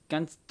ist nicht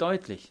ganz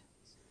deutlich.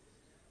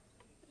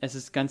 Es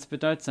ist ganz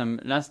bedeutsam.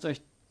 Lasst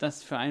euch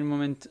das für einen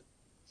Moment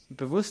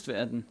bewusst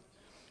werden.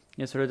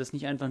 Ihr sollt das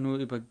nicht einfach nur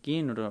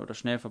übergehen oder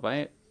schnell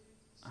vorbei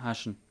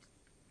haschen.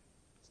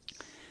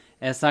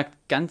 Er sagt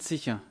ganz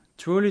sicher: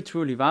 Truly,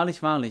 truly,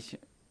 wahrlich, wahrlich,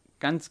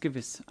 ganz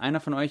gewiss, einer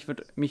von euch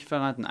wird mich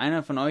verraten,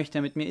 einer von euch,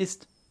 der mit mir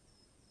ist.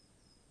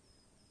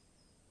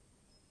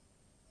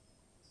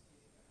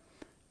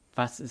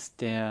 Was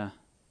ist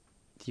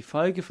die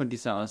Folge von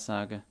dieser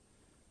Aussage?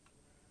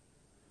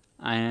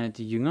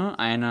 Die Jünger,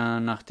 einer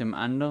nach dem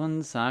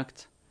anderen,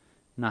 sagt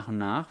nach und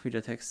nach, wie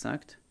der Text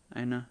sagt,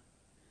 einer: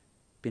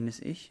 Bin es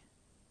ich?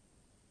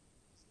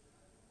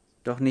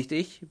 Doch nicht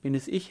ich, bin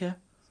es ich, Herr?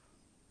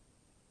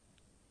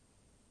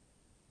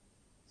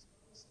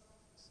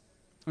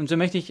 Und so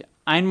möchte ich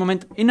einen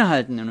Moment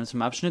innehalten in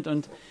unserem Abschnitt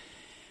und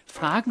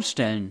Fragen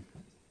stellen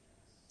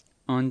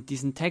und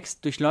diesen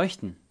Text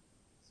durchleuchten.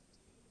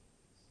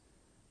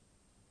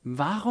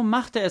 Warum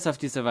macht er es auf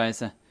diese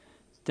Weise?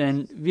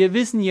 Denn wir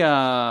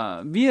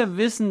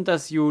wissen,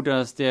 dass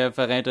Judas der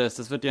Verräter ist.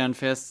 Das wird ja in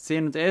Vers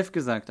 10 und 11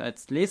 gesagt.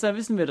 Als Leser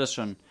wissen wir das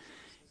schon.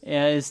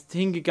 Er ist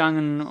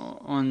hingegangen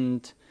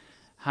und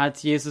hat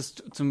Jesus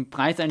zum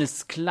Preis eines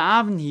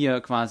Sklaven hier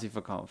quasi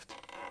verkauft.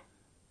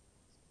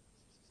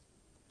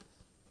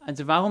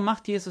 Also warum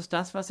macht Jesus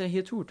das, was er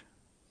hier tut?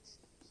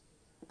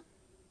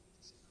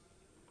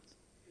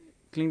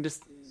 Klingt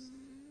es...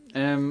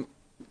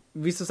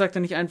 wieso sagt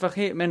er nicht einfach,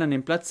 hey, Männer,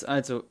 nehmt Platz,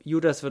 also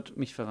Judas wird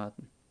mich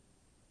verraten?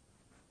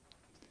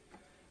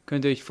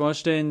 Könnt ihr euch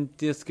vorstellen,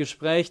 das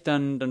Gespräch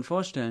dann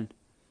vorstellen?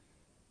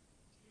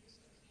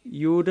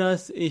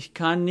 Judas, ich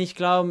kann nicht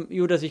glauben,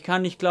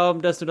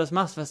 dass du das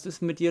machst. Was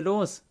ist mit dir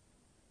los?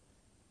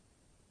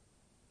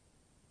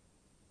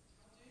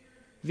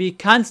 Wie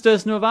kannst du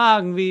es nur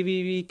wagen?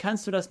 Wie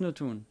kannst du das nur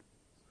tun?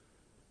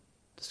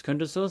 Das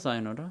könnte so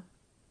sein, oder?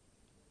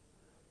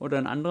 Oder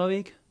ein anderer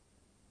Weg?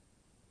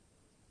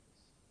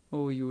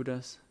 Oh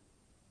Judas,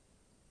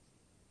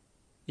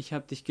 ich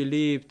habe dich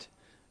geliebt.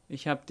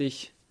 Ich habe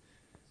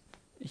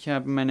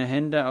meine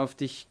Hände auf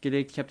dich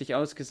gelegt. Ich habe dich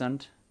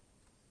ausgesandt.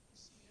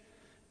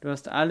 Du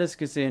hast alles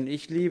gesehen.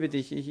 Ich liebe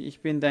dich.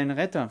 Ich bin dein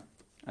Retter.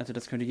 Also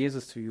das könnte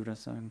Jesus zu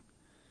Judas sagen.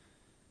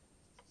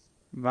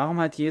 Warum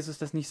hat Jesus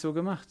das nicht so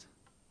gemacht?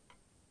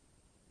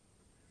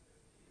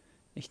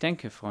 Ich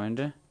denke,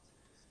 Freunde,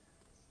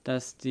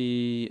 dass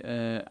die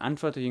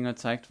Antwort der Jünger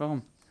zeigt,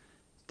 warum.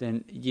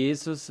 Denn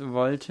Jesus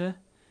wollte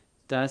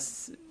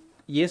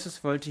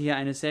hier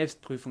eine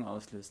Selbstprüfung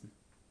auslösen.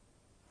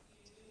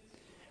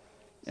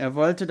 Er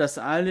wollte, dass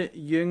alle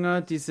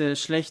Jünger diese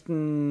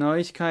schlechten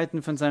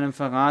Neuigkeiten von seinem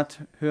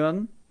Verrat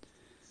hören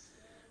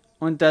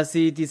und dass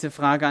sie diese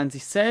Frage an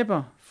sich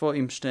selber vor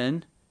ihm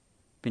stellen: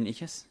 Bin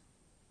ich es?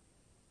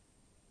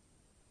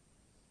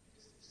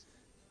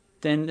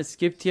 Denn es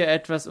gibt hier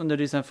etwas unter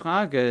dieser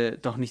Frage,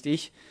 doch nicht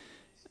ich,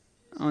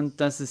 und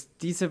das ist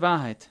diese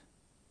Wahrheit,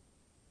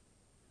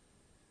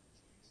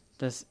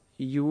 dass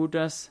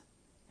Judas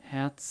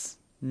Herz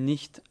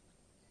nicht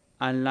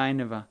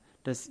alleine war,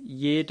 dass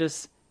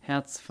jedes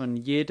Herz von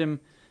jedem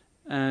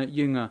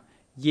Jünger,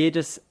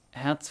 jedes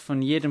Herz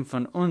von jedem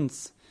von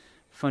uns,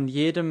 von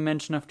jedem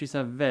Menschen auf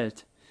dieser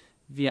Welt,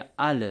 wir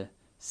alle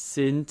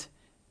sind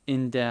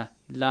in der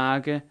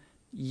Lage,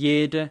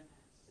 jede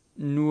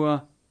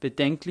nur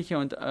bedenkliche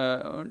und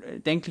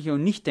denkliche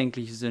und nicht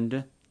denkliche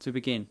Sünde zu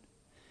begehen.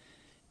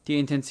 Die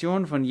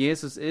Intention von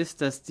Jesus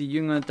ist, dass die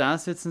Jünger da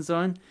sitzen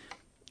sollen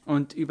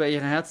und über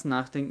ihre Herzen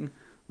nachdenken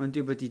und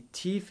über die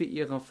Tiefe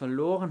ihrer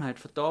Verlorenheit,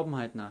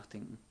 Verdorbenheit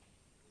nachdenken.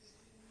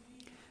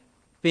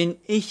 Bin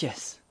ich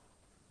es?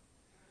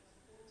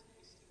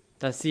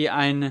 Dass sie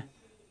einen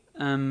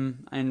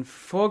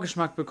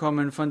Vorgeschmack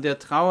bekommen von der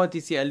Trauer,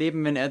 die sie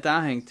erleben, wenn er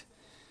da hängt.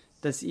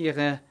 Dass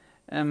ihre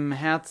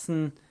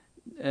Herzen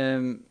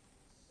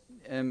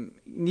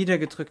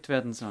niedergedrückt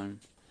werden sollen.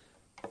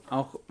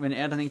 Auch wenn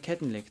er dann in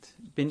Ketten liegt.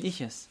 Bin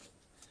ich es?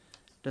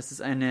 Das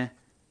ist eine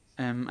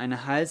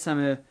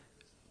heilsame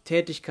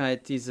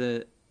Tätigkeit,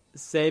 diese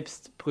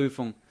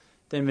Selbstprüfung.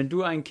 Denn wenn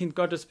du ein Kind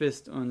Gottes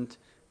bist und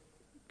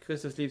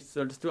Christus liebst,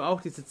 solltest du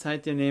auch diese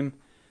Zeit dir nehmen,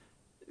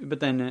 über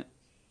denn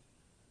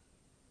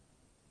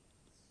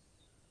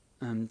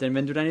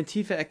wenn du deine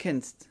Tiefe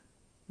erkennst,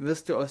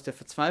 wirst du aus der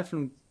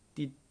Verzweiflung,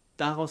 die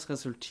daraus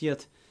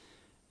resultiert,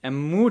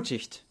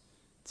 ermutigt,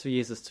 zu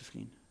Jesus zu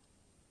fliehen.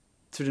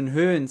 Zu den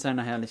Höhen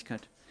seiner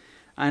Herrlichkeit.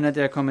 Einer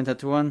der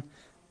Kommentatoren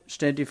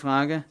stellt die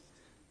Frage,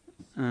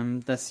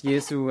 dass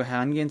Jesu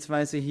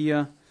Herangehensweise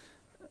hier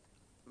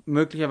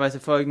möglicherweise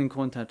folgenden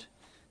Grund hat,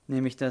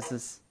 nämlich dass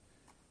es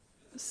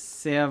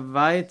sehr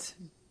weit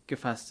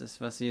gefasst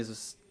ist, was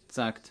Jesus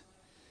sagt.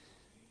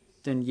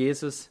 Denn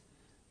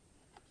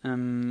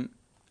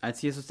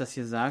als Jesus das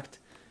hier sagt,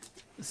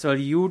 soll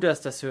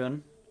Judas das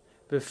hören,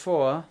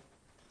 bevor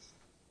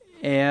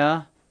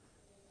er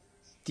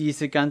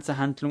diese ganze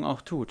Handlung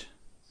auch tut,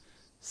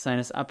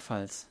 seines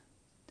Abfalls,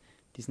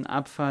 diesen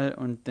Abfall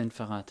und den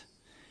Verrat.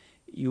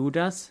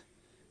 Judas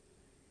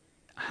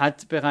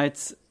hat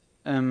bereits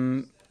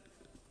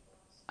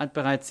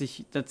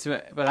sich dazu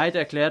bereit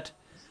erklärt,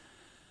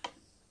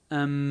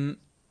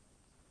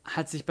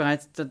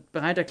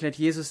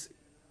 Jesus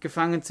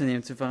gefangen zu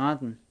nehmen, zu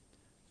verraten.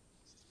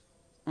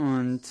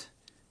 Und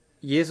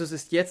Jesus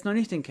ist jetzt noch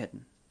nicht in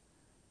Ketten.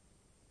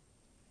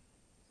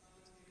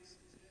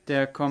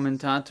 Der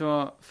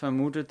Kommentator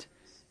vermutet,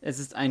 es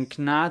ist ein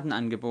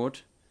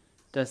Gnadenangebot,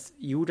 dass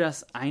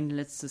Judas ein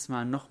letztes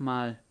Mal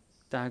nochmal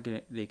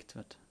dargelegt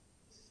wird.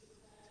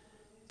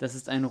 Das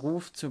ist ein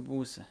Ruf zur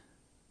Buße.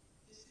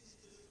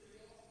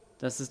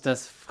 Das ist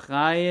das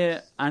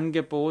freie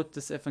Angebot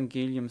des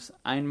Evangeliums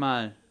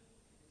einmal,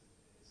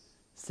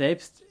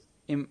 selbst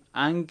im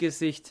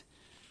Angesicht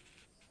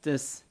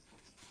des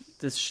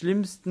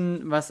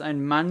Schlimmsten, was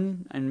ein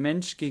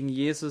Mensch gegen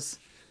Jesus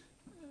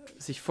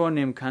sich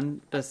vornehmen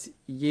kann, dass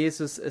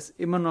Jesus es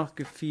immer noch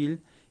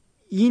gefiel,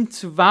 ihn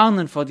zu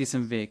warnen vor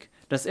diesem Weg,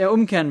 dass er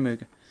umkehren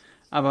möge.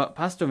 Aber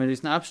Pastor, wenn du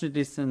diesen Abschnitt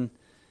liest,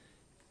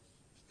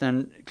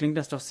 dann klingt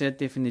das doch sehr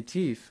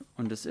definitiv.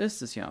 Und das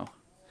ist es ja auch.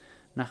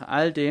 Nach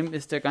all dem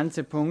ist der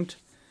ganze Punkt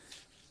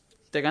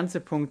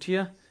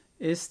hier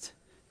ist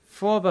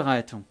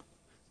Vorbereitung.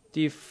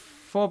 Die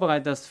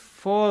Vorbereitung, das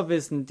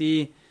Vorwissen,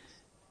 die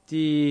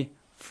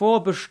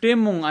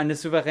Vorbestimmung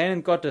eines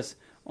souveränen Gottes.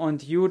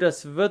 Und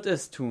Judas wird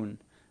es tun.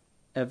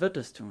 Er wird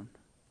es tun.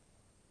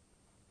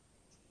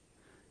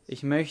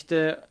 Ich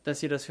möchte,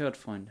 dass ihr das hört,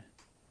 Freunde.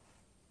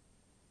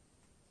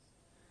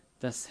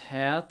 Das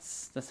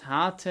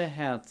harte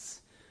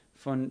Herz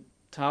von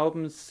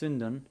tauben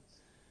Sündern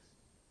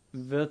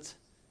wird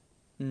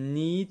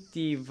nie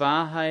die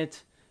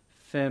Wahrheit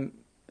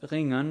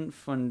verringern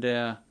von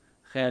der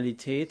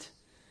Realität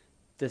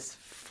des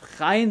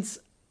freien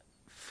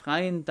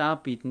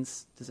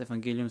Darbietens des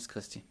Evangeliums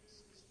Christi.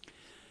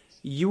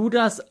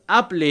 Judas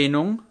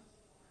Ablehnung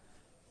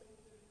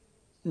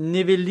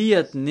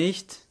nivelliert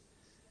nicht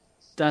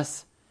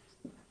das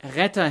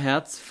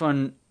Retterherz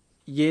von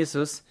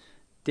Jesus,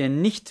 der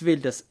nicht will,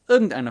 dass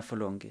irgendeiner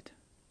verloren geht.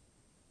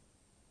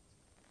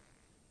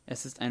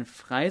 Es ist ein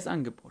freies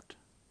Angebot.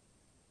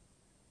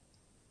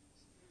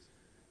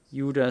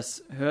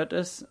 Judas hört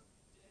es,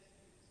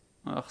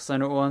 auch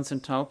seine Ohren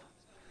sind taub.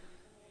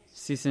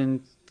 Sie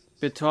sind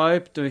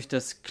betäubt durch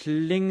das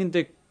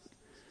klingende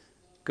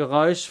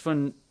Geräusch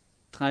von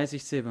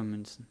 30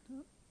 Silbermünzen.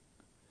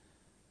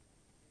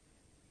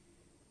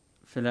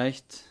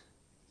 Vielleicht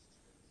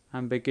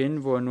am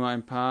Beginn, wo er nur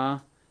ein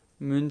paar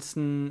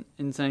Münzen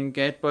in seinen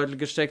Geldbeutel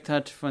gesteckt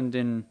hat, von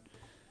den,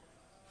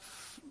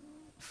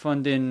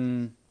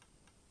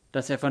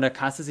 dass er von der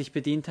Kasse sich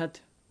bedient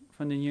hat,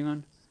 von den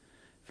Jüngern.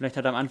 Vielleicht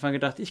hat er am Anfang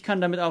gedacht, ich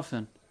kann damit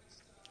aufhören.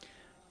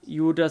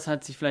 Judas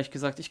hat sich vielleicht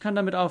gesagt, ich kann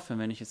damit aufhören,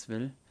 wenn ich es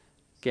will,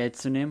 Geld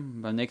zu nehmen.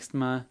 Und beim nächsten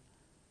Mal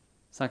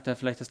sagt er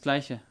vielleicht das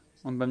Gleiche.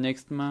 Und beim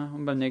nächsten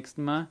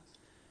Mal,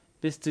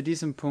 bis zu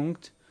diesem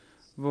Punkt,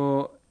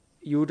 wo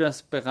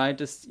Judas bereit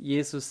ist,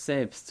 Jesus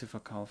selbst zu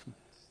verkaufen.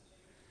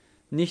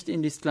 Nicht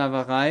in die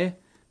Sklaverei,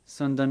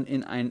 sondern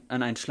an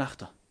einen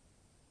Schlachter.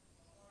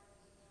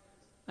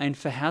 Ein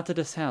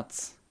verhärtetes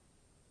Herz,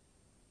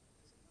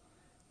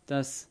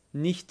 das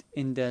nicht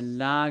in der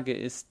Lage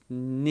ist,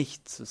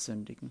 nicht zu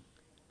sündigen.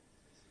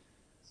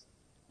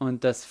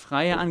 Und das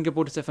freie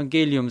Angebot des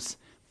Evangeliums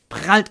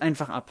prallt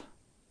einfach ab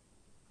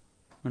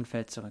und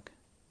fällt zurück.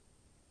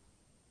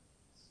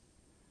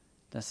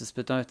 Das ist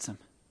bedeutsam.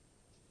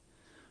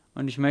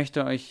 Und ich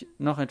möchte euch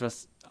noch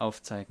etwas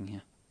aufzeigen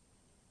hier.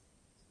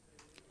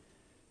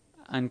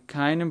 An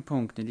keinem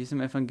Punkt in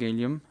diesem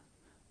Evangelium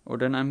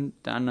oder in einem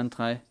der anderen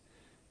 3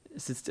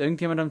 sitzt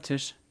irgendjemand am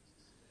Tisch,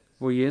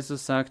 wo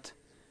Jesus sagt,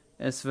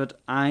 es wird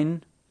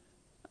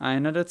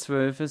einer der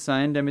 12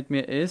 sein, der mit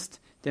mir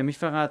ist, der mich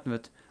verraten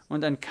wird.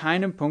 Und an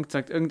keinem Punkt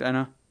sagt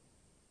irgendeiner,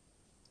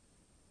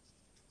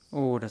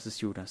 oh, das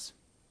ist Judas.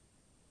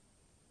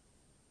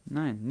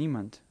 Nein,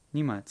 niemand,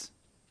 niemals.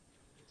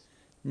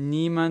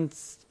 Niemand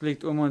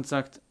blickt um und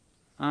sagt,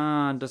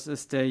 das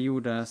ist der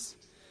Judas.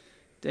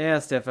 Der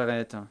ist der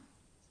Verräter.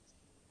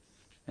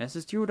 Es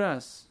ist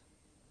Judas.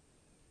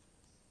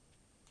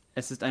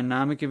 Es ist ein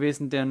Name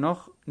gewesen, der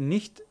noch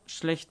nicht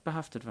schlecht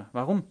behaftet war.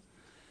 Warum?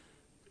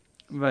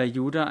 Weil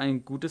Judas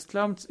ein gutes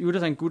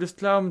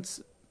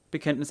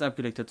Glaubensbekenntnis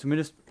abgelegt hat.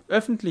 Zumindest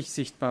öffentlich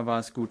sichtbar war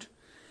es gut.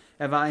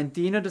 Er war ein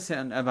Diener des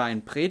Herrn, er war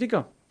ein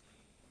Prediger.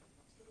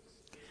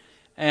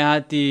 Er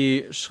hat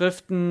die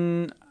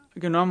Schriften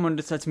genommen und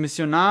ist als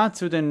Missionar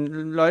zu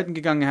den Leuten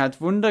gegangen. Er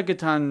hat Wunder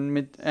getan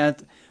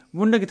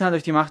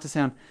durch die Macht des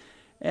Herrn.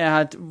 Er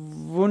hat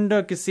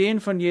Wunder gesehen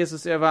von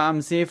Jesus. Er war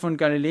am See von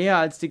Galiläa,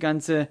 als die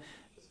ganze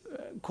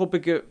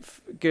Gruppe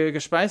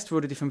gespeist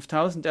wurde, die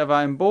 5000. Er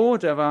war im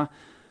Boot. Er war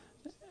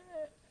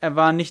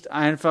nicht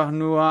einfach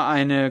nur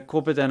eine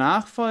Gruppe der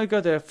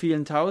Nachfolger, der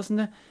vielen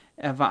Tausende.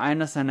 Er war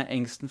einer seiner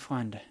engsten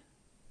Freunde.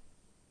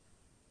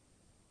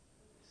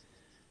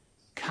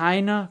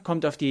 Keiner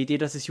kommt auf die Idee,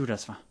 dass es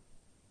Judas war.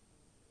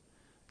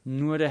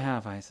 Nur der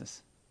Herr weiß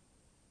es.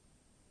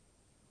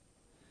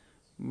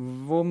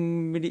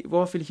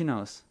 Worauf will ich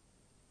hinaus?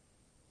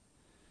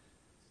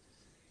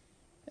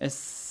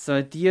 Es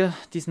soll dir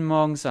diesen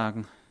Morgen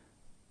sagen,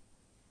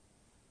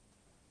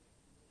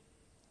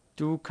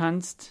 du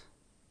kannst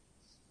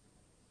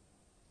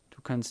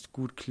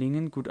gut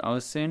klingen, gut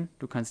aussehen,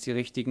 du kannst die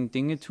richtigen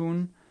Dinge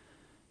tun,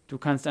 du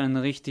kannst an den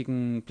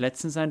richtigen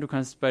Plätzen sein, du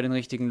kannst bei den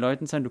richtigen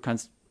Leuten sein, du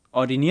kannst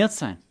ordiniert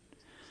sein,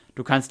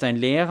 du kannst ein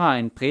Lehrer,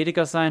 ein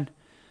Prediger sein,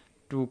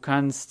 du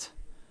kannst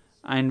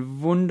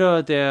ein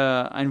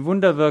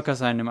Wunderwirker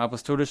sein im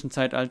apostolischen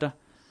Zeitalter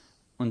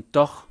und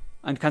doch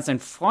kannst ein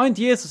Freund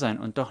Jesu sein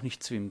und doch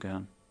nicht zu ihm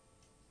gehören.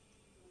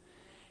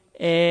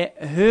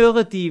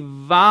 Höre die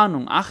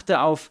Warnung, achte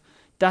auf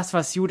das,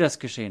 was Judas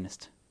geschehen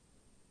ist.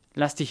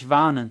 Lass dich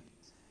warnen.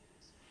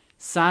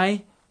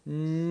 Sei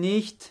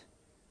nicht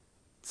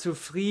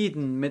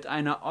zufrieden mit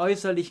einer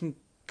äußerlichen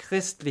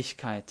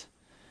Christlichkeit,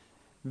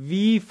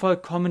 wie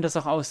vollkommen das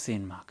auch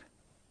aussehen mag.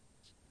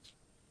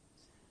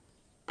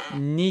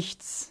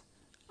 Nichts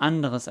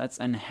anderes als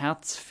ein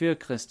Herz für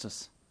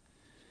Christus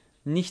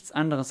nichts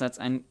anderes als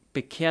ein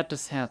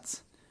bekehrtes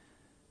Herz.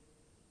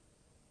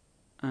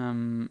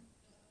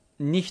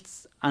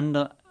 Nichts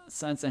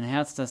anderes als ein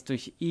Herz, das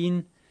durch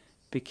ihn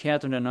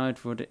bekehrt und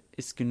erneuert wurde,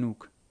 ist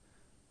genug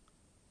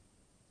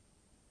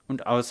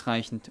und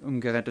ausreichend,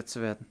 um gerettet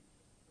zu werden.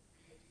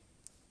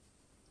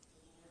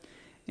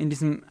 In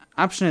diesem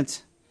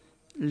Abschnitt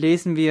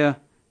lesen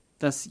wir,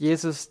 dass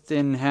Jesus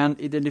den Herrn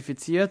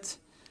identifiziert.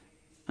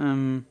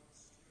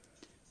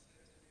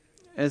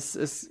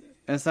 Jesus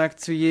sagt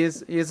zu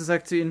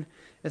ihm,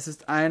 es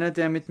ist einer,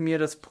 der mit mir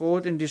das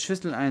Brot in die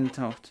Schüssel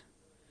eintaucht.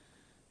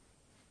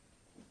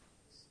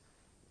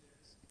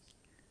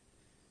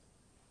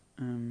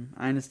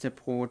 Eines der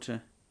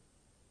Brote.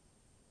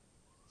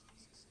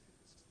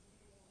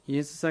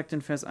 Jesus sagt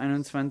in Vers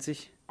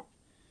 21,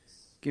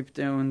 gibt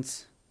er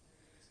uns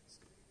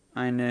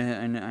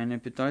eine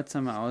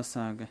bedeutsame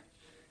Aussage.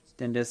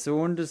 Denn der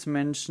Sohn des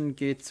Menschen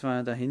geht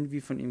zwar dahin,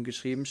 wie von ihm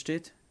geschrieben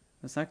steht.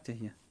 Was sagt er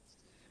hier?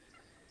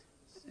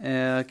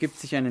 Er gibt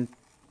sich einen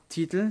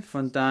Titel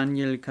von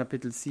Daniel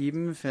Kapitel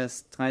 7,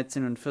 Vers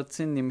 13 und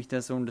 14, nämlich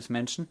der Sohn des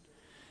Menschen.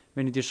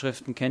 Wenn ihr die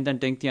Schriften kennt, dann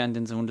denkt ihr an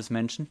den Sohn des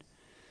Menschen.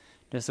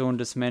 Der Sohn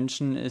des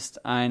Menschen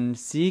ist ein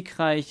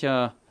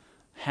siegreicher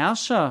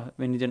Herrscher,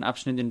 wenn ihr den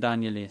Abschnitt in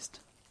Daniel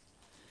lest.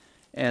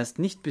 Er ist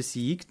nicht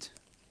besiegt.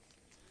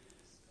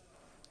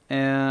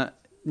 Er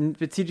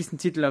bezieht diesen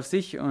Titel auf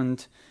sich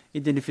und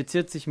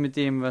identifiziert sich mit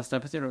dem, was da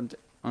passiert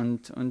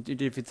und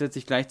identifiziert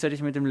sich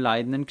gleichzeitig mit dem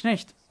leidenden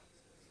Knecht.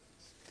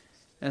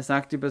 Er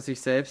sagt über sich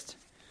selbst,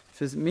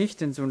 für mich,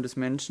 den Sohn des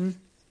Menschen,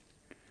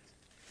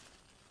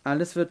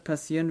 alles wird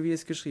passieren, wie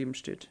es geschrieben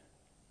steht.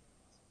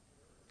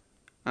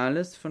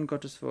 Alles von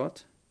Gottes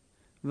Wort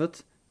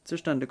wird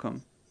zustande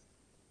kommen.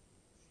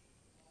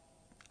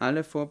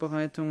 Alle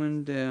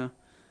Vorbereitungen der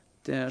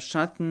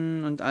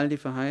Schatten und all die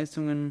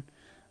Verheißungen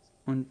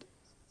und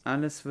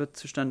alles wird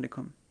zustande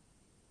kommen.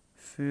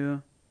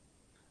 Für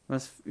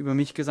was über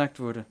mich gesagt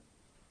wurde.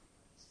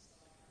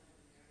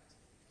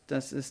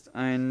 Das ist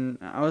eine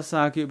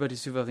Aussage über die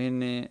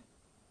souveräne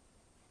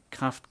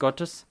Kraft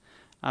Gottes,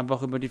 aber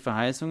auch über die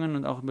Verheißungen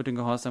und auch über den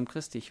Gehorsam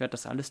Christi. Ich werde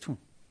das alles tun.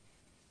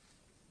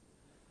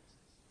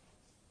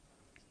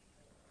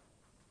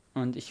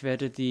 Und ich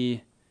werde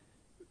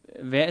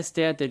wer ist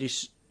der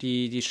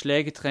die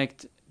Schläge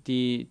trägt,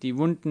 die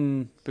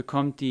Wunden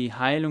bekommt, die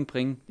Heilung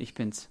bringt? Ich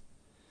bin's.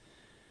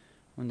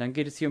 Und dann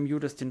geht es hier um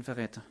Judas, den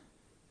Verräter.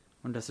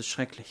 Und das ist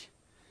schrecklich.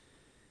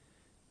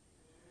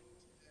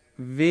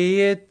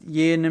 Wehe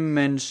jenem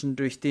Menschen,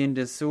 durch den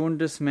der Sohn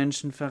des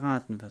Menschen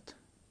verraten wird.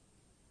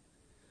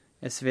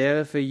 Es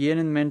wäre für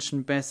jenen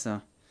Menschen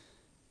besser,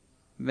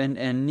 wenn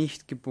er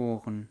nicht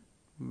geboren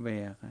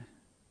wäre.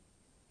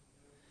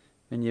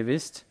 Wenn ihr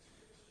wisst,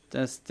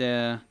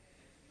 wenn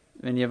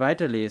ihr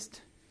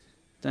weiterlest,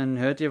 dann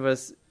hört ihr,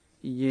 was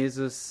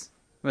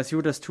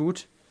Judas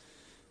tut.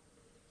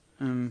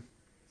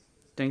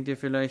 Denkt ihr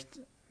vielleicht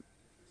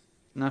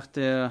nach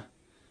der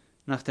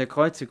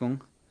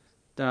Kreuzigung,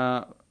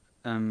 da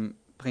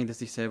bringt er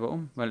sich selber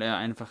um, weil er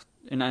einfach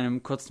in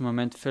einem kurzen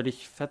Moment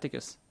völlig fertig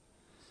ist.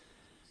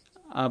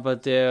 Aber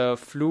der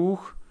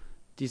Fluch,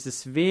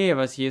 dieses Wehe,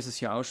 was Jesus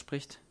hier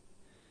ausspricht,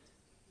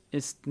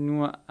 ist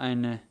nur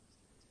eine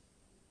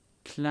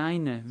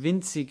kleine,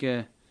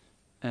 winzige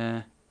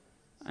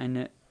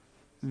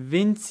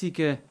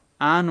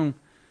Ahnung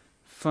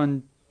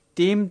von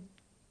dem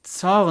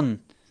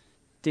Zorn,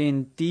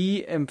 den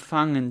die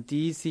empfangen,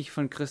 die sich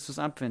von Christus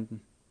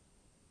abwenden.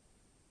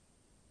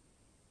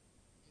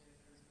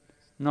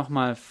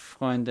 Nochmal,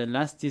 Freunde,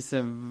 lasst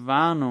diese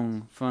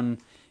Warnung von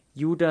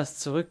Judas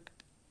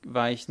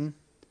zurückweichen.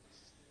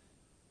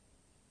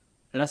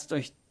 Lasst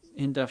euch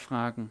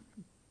hinterfragen,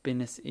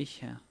 bin es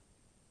ich, Herr?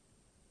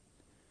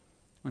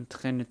 Und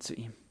trenne zu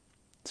ihm,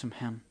 zum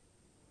Herrn.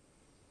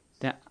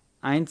 Der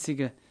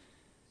Einzige,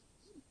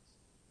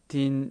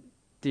 der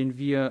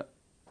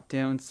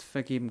uns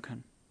vergeben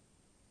kann.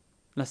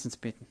 Lasst uns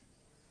beten.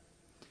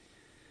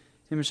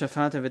 Himmlischer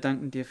Vater, wir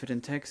danken dir für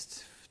den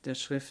Text der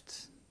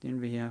Schrift,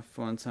 den wir hier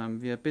vor uns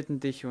haben. Wir bitten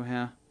dich, o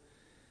Herr,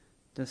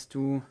 dass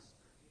du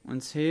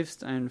uns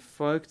hilfst, ein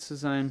Volk zu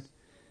sein,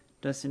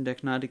 das in der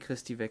Gnade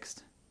Christi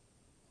wächst.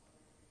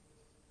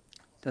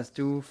 Dass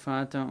du,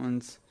 Vater,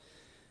 uns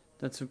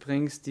dazu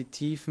bringst, die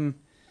Tiefen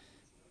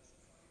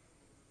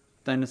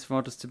deines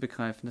Wortes zu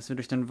begreifen, dass wir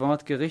durch dein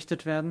Wort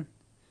gerichtet werden,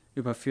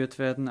 überführt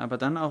werden, aber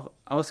dann auch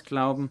aus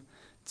Glauben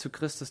zu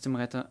Christus, dem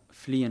Retter,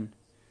 fliehen.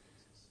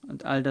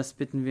 Und all das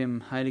bitten wir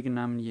im heiligen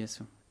Namen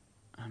Jesu.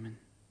 Amen.